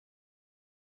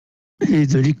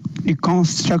is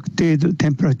reconstructed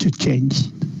temperature change.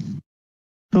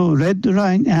 So red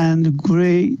line and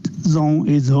gray zone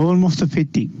is almost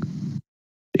fitting.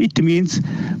 It means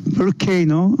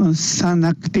volcano, sun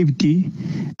activity,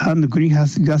 and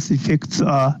greenhouse gas effects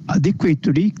are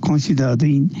adequately considered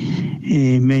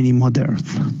in many models.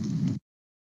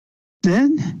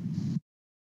 Then,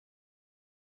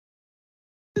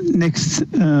 next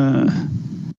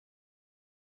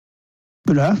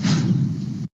graph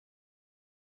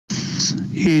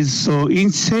is so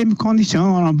in same condition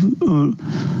of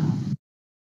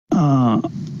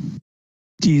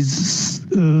these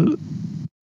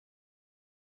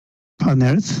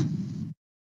panels.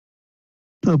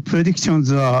 The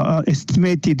predictions are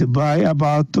estimated by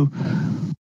about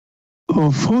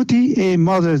 40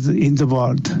 models in the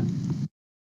world.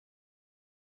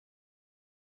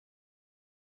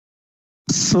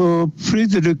 So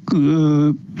please look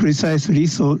precisely.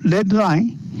 So red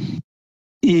line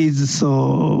is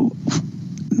so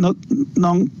not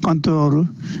non-control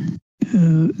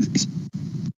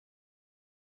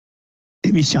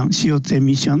emission, CO2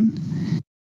 emission.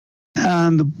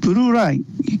 And blue line,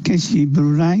 you can see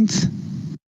blue lines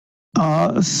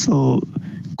are so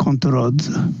controlled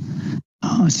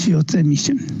CO2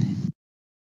 emission.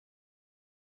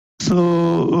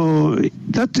 So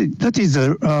that is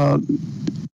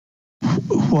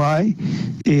why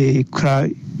a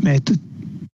climate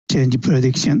change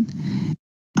prediction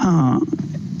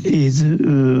is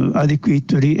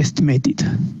adequately estimated.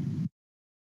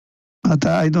 But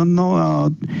I don't know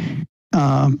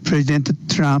President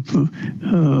Trump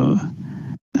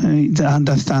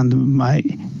understand my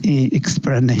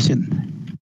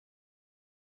explanation.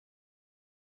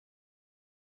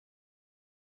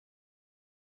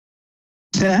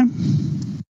 Then,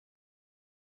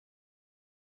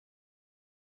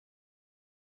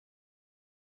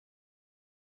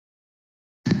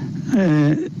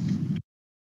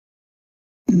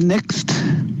 next,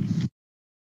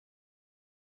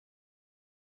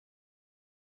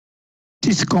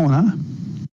 this corner.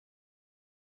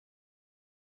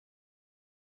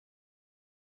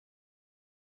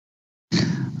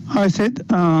 I said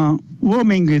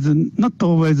warming is not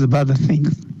always a bad thing.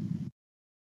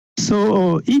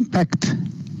 So impact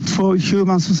for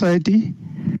human society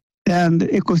and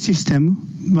ecosystem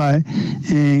by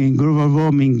global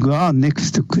warming are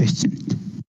next question.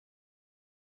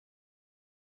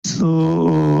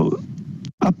 So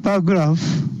upper graph,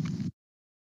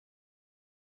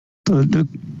 so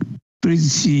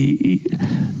please see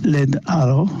red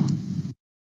arrow.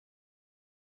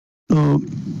 So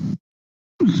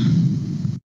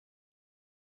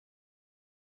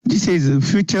this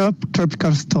is future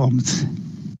tropical storms.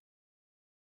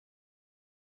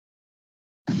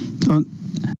 So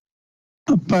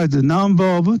by the number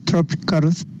of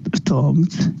tropical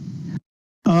storms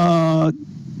are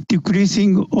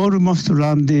decreasing almost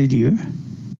land area,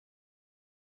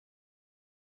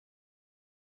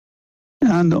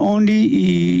 and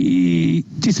only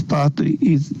this part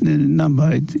is the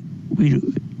number will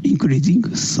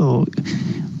increasing, so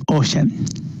ocean.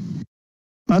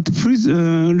 But please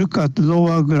look at the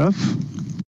lower graph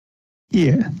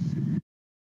here.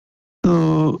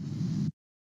 So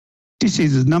this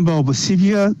is the number of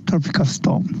severe tropical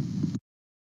storm.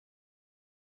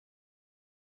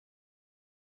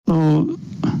 So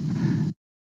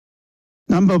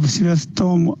number of severe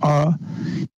storms are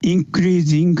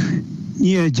increasing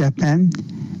near Japan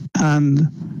and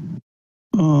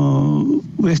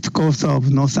west coast of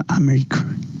North America.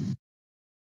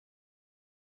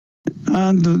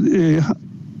 And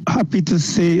happy to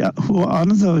say for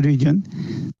another region,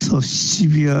 so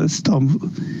severe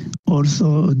storm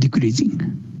also decreasing.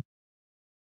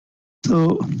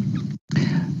 So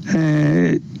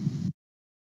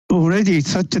already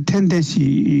such a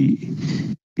tendency,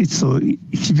 it's so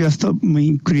severe storm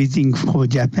increasing for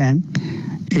Japan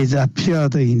is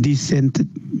appeared in recent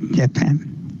Japan.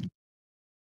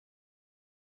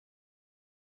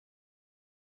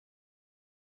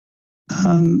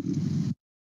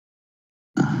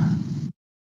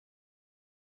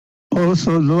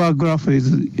 Also, lower graph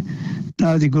is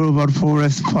large global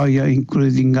forest fire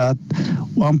increasing at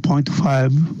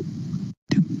 1.5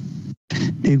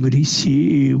 degrees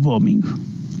C warming.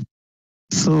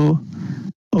 So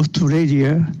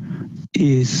Australia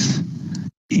is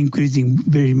increasing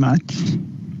very much,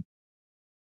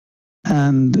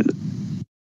 and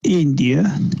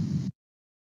India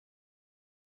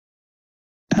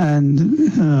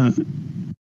and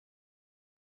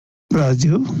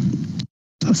Brazil,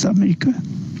 South America.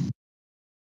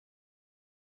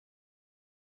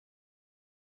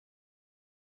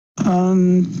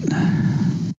 And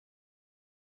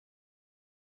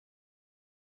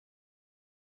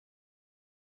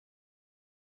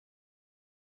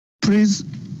please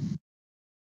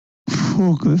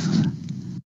focus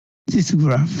this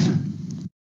graph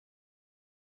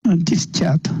and this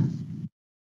chart.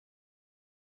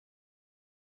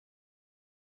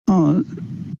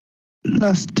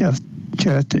 Last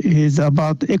chart is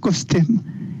about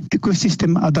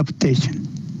ecosystem adaptation.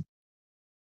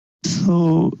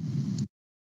 So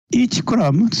each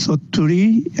column, so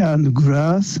tree and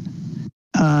grass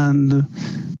and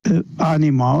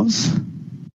animals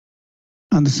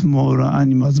and small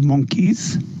animals,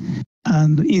 monkeys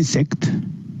and insect.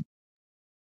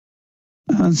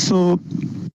 And so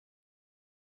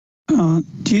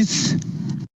these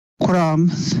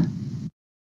columns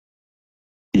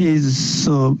is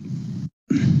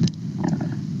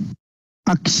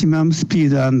maximum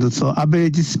speed and so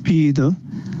average speed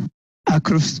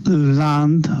across the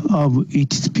land of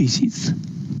each species.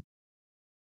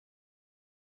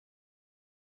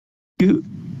 Do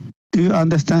you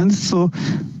understand? So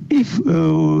if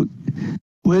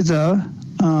weather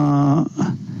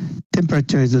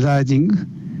temperature is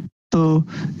rising, so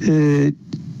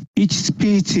each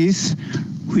species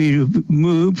will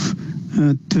move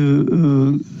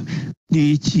to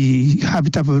reach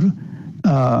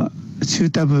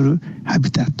suitable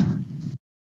habitat.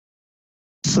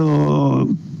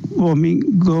 So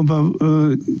warming global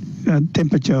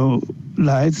temperature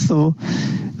rise, so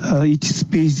each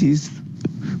species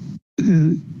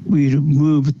will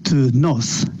move to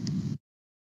north.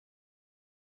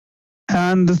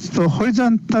 And the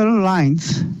horizontal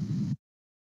lines,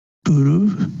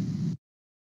 blue,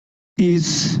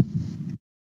 is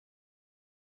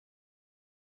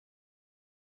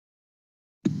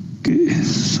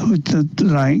so the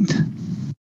line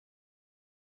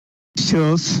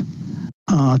shows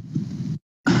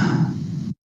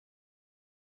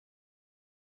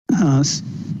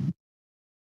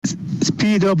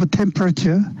speed of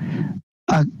temperature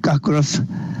across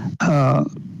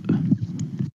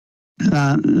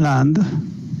land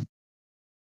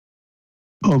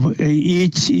of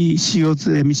each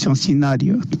CO2 emission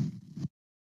scenario.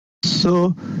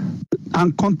 So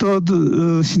uncontrolled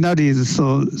scenarios,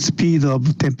 so speed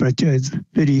of temperature is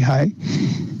very high.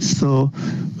 So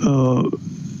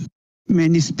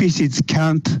many species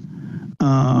can't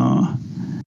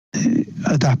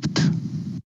adapt.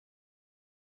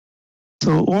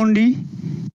 So only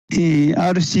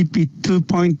RCP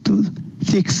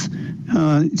 2.6,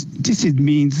 this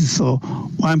means so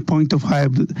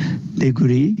 1.5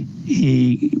 degree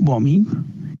warming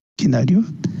scenario.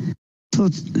 So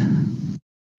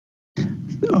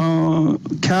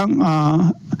can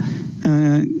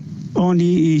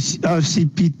only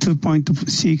RCP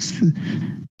 2.6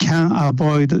 can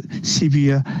avoid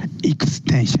severe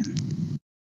extinction.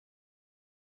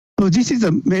 So this is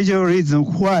a major reason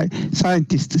why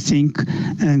scientists think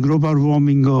global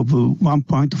warming of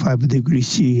 1.5 degrees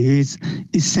C is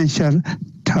essential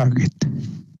target.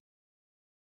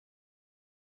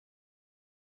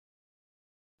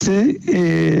 They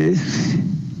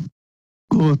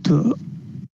go to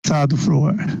third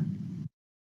floor.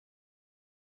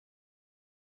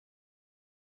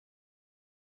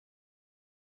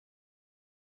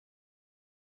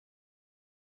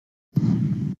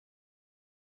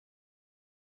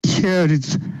 Here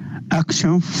is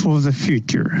action for the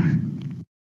future.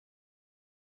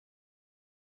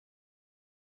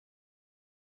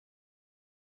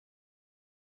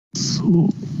 So,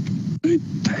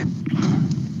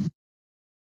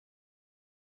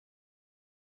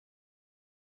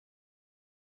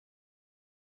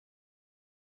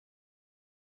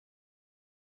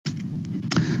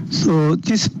 so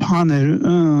this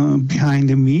panel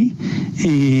behind me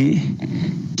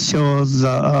shows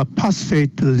a pathway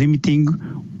to limiting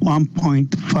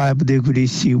 1.5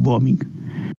 degrees C warming.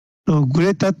 So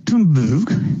Greta Thunberg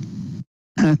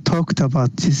talked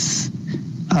about this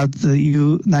at the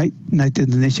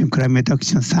United Nations Climate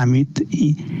Action Summit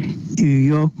in New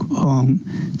York on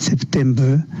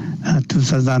September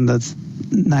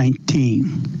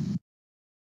 2019.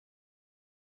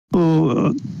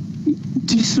 So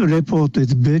this report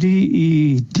is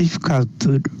very difficult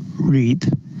to read,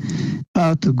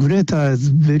 but Greta has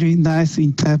very nice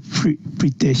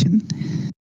interpretation.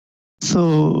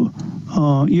 So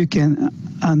you can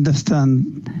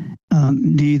understand,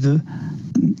 read,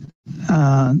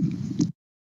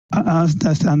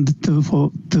 understand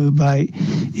by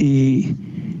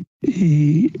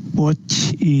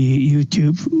watch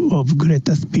YouTube of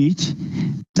Greta speech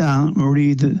than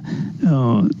read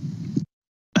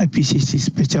IPCC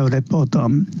special report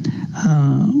on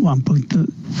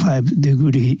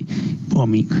 1.5-degree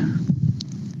warming.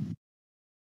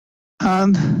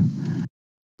 And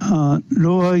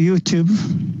lower YouTube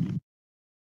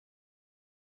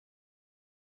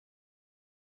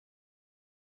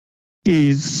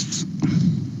is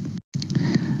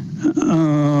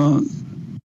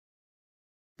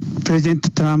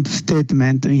President Trump's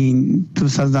statement in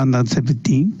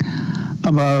 2017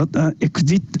 about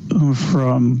exit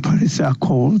from Paris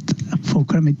Accord for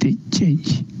climate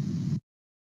change.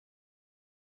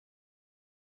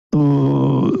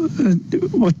 So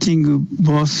watching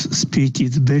both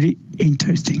speeches is very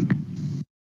interesting.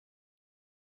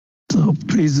 So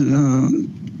please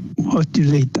watch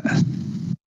later.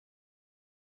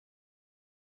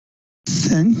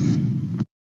 Then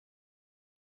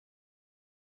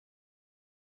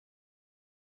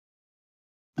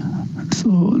so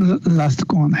last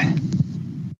corner,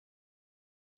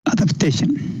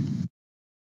 adaptation.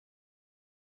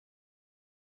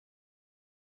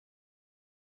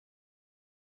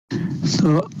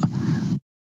 So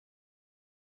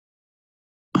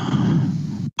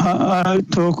I'll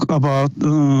talk about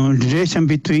relation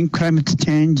between climate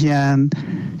change and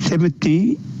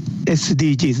 70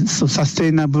 SDGs, so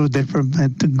Sustainable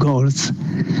Development Goals.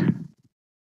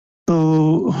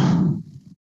 So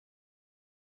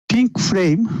pink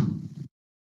frame,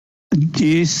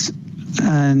 this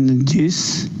and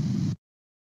this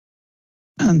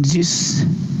and this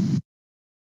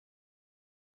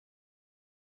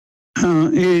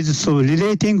is so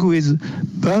relating with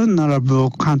vulnerable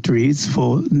countries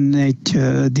for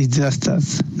natural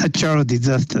disasters.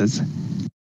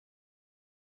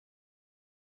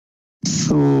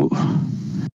 So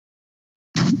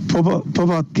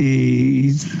poverty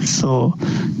is so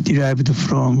derived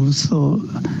from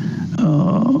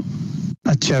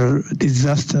natural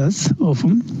disasters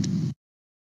often.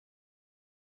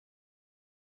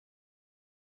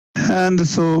 And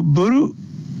so blue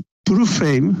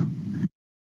frame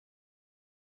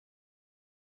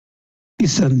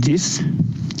is on this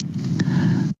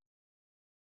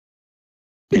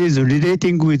is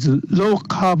relating with low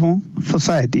carbon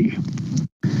society.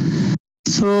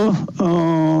 So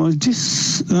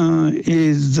this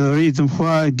is the reason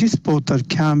why this portal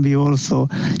can be also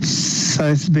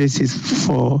science basis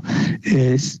for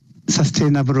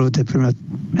sustainable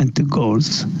development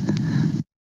goals.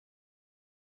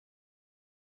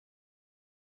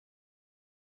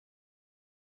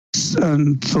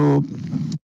 And so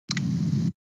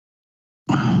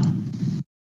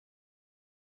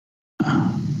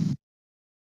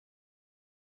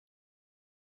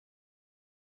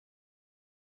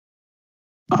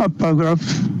upper graph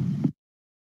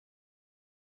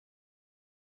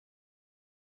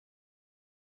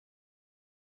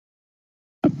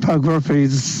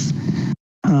is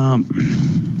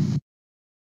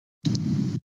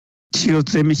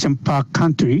CO2 emission per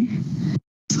country.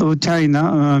 So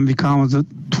China becomes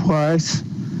twice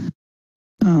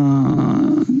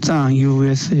than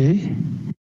USA.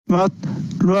 But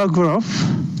lower graph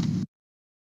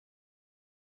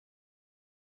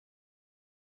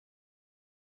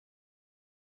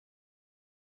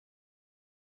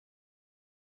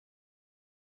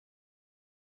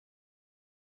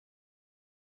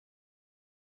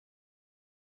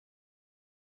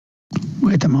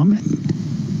wait a moment.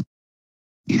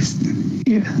 Yes,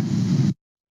 yeah.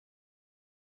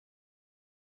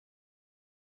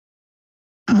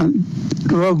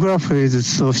 Lower graph is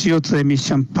so CO2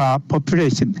 emission per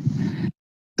population.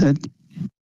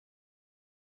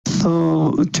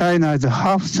 So China is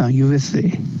half than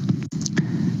USA.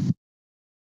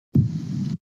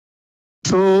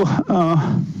 So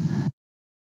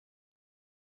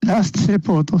last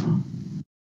report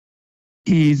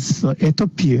is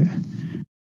Ethiopia.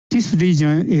 This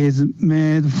region is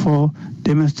made for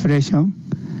demonstration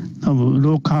of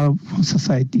low carbon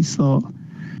society. So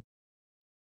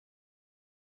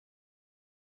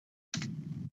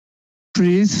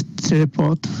please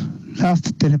teleport,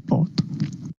 last teleport.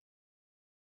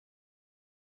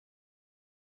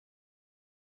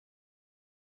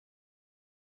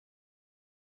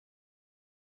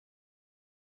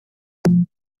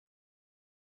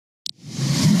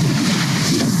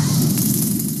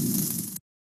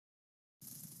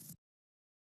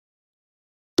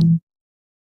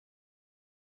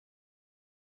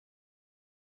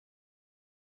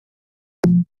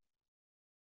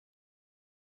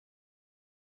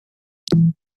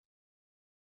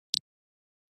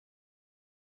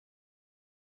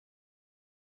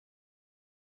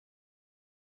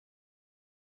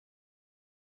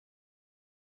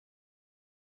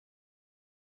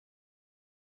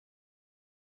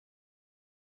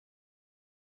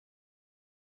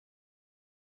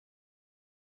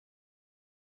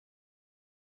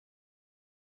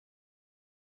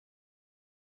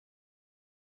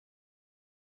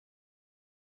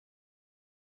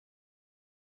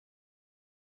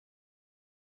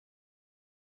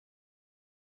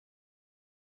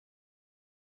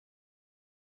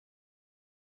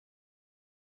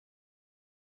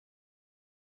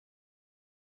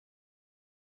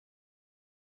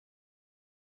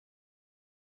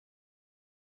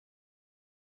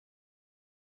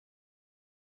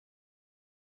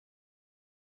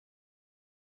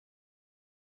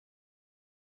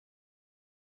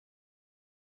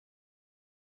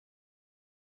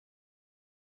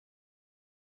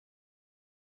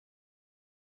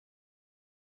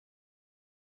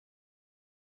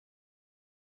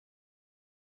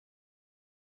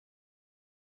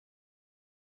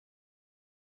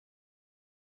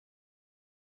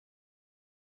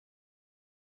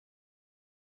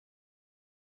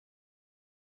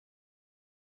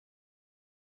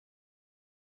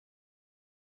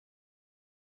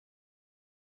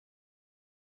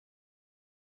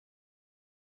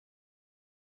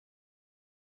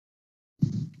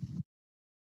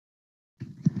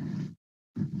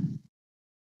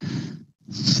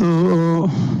 So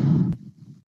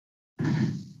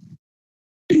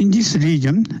in this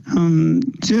region,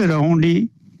 there are only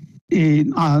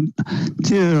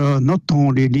there are not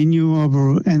only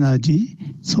renewable energy,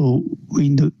 so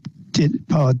wind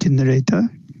power generator,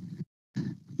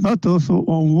 but also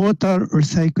on water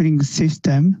recycling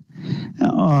system,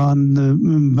 on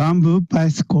bamboo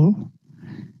bicycle,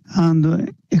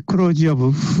 and ecology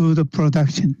of food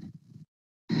production.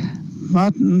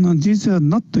 But these are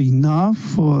not enough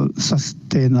for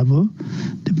sustainable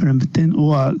development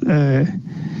or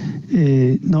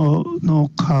no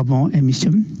carbon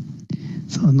emission,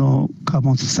 so no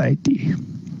carbon society.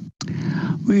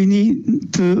 We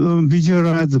need to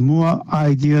visualize more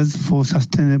ideas for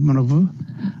sustainable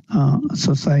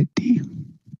society.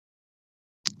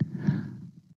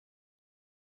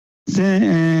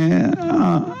 Then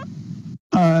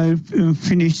I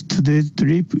finished today's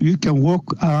trip. You can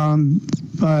walk around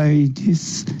by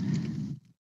this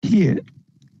here.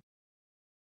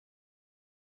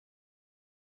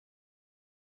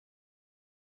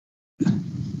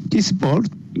 This board,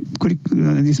 click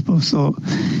this board, so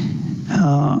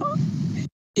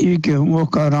you can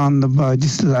walk around by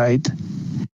this slide,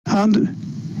 and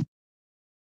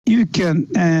you can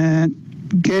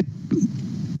get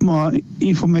more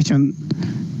information.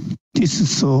 This is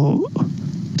so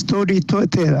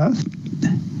storyteller.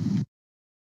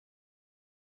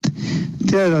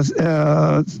 There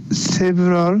are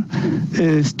several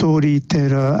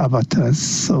storyteller avatars.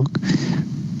 So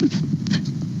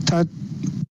touch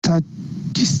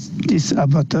this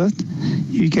avatar,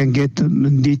 you can get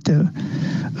detailed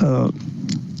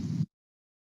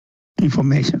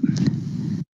information.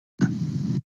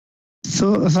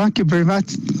 So thank you very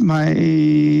much. My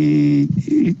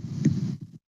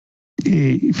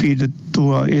field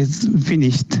tour is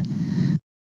finished.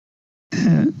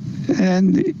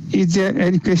 And is there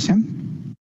any question?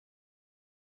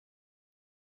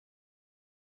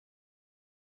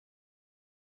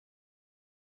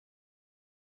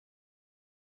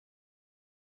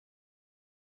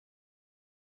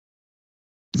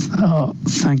 Oh,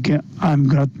 thank you. I'm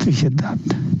glad to hear that.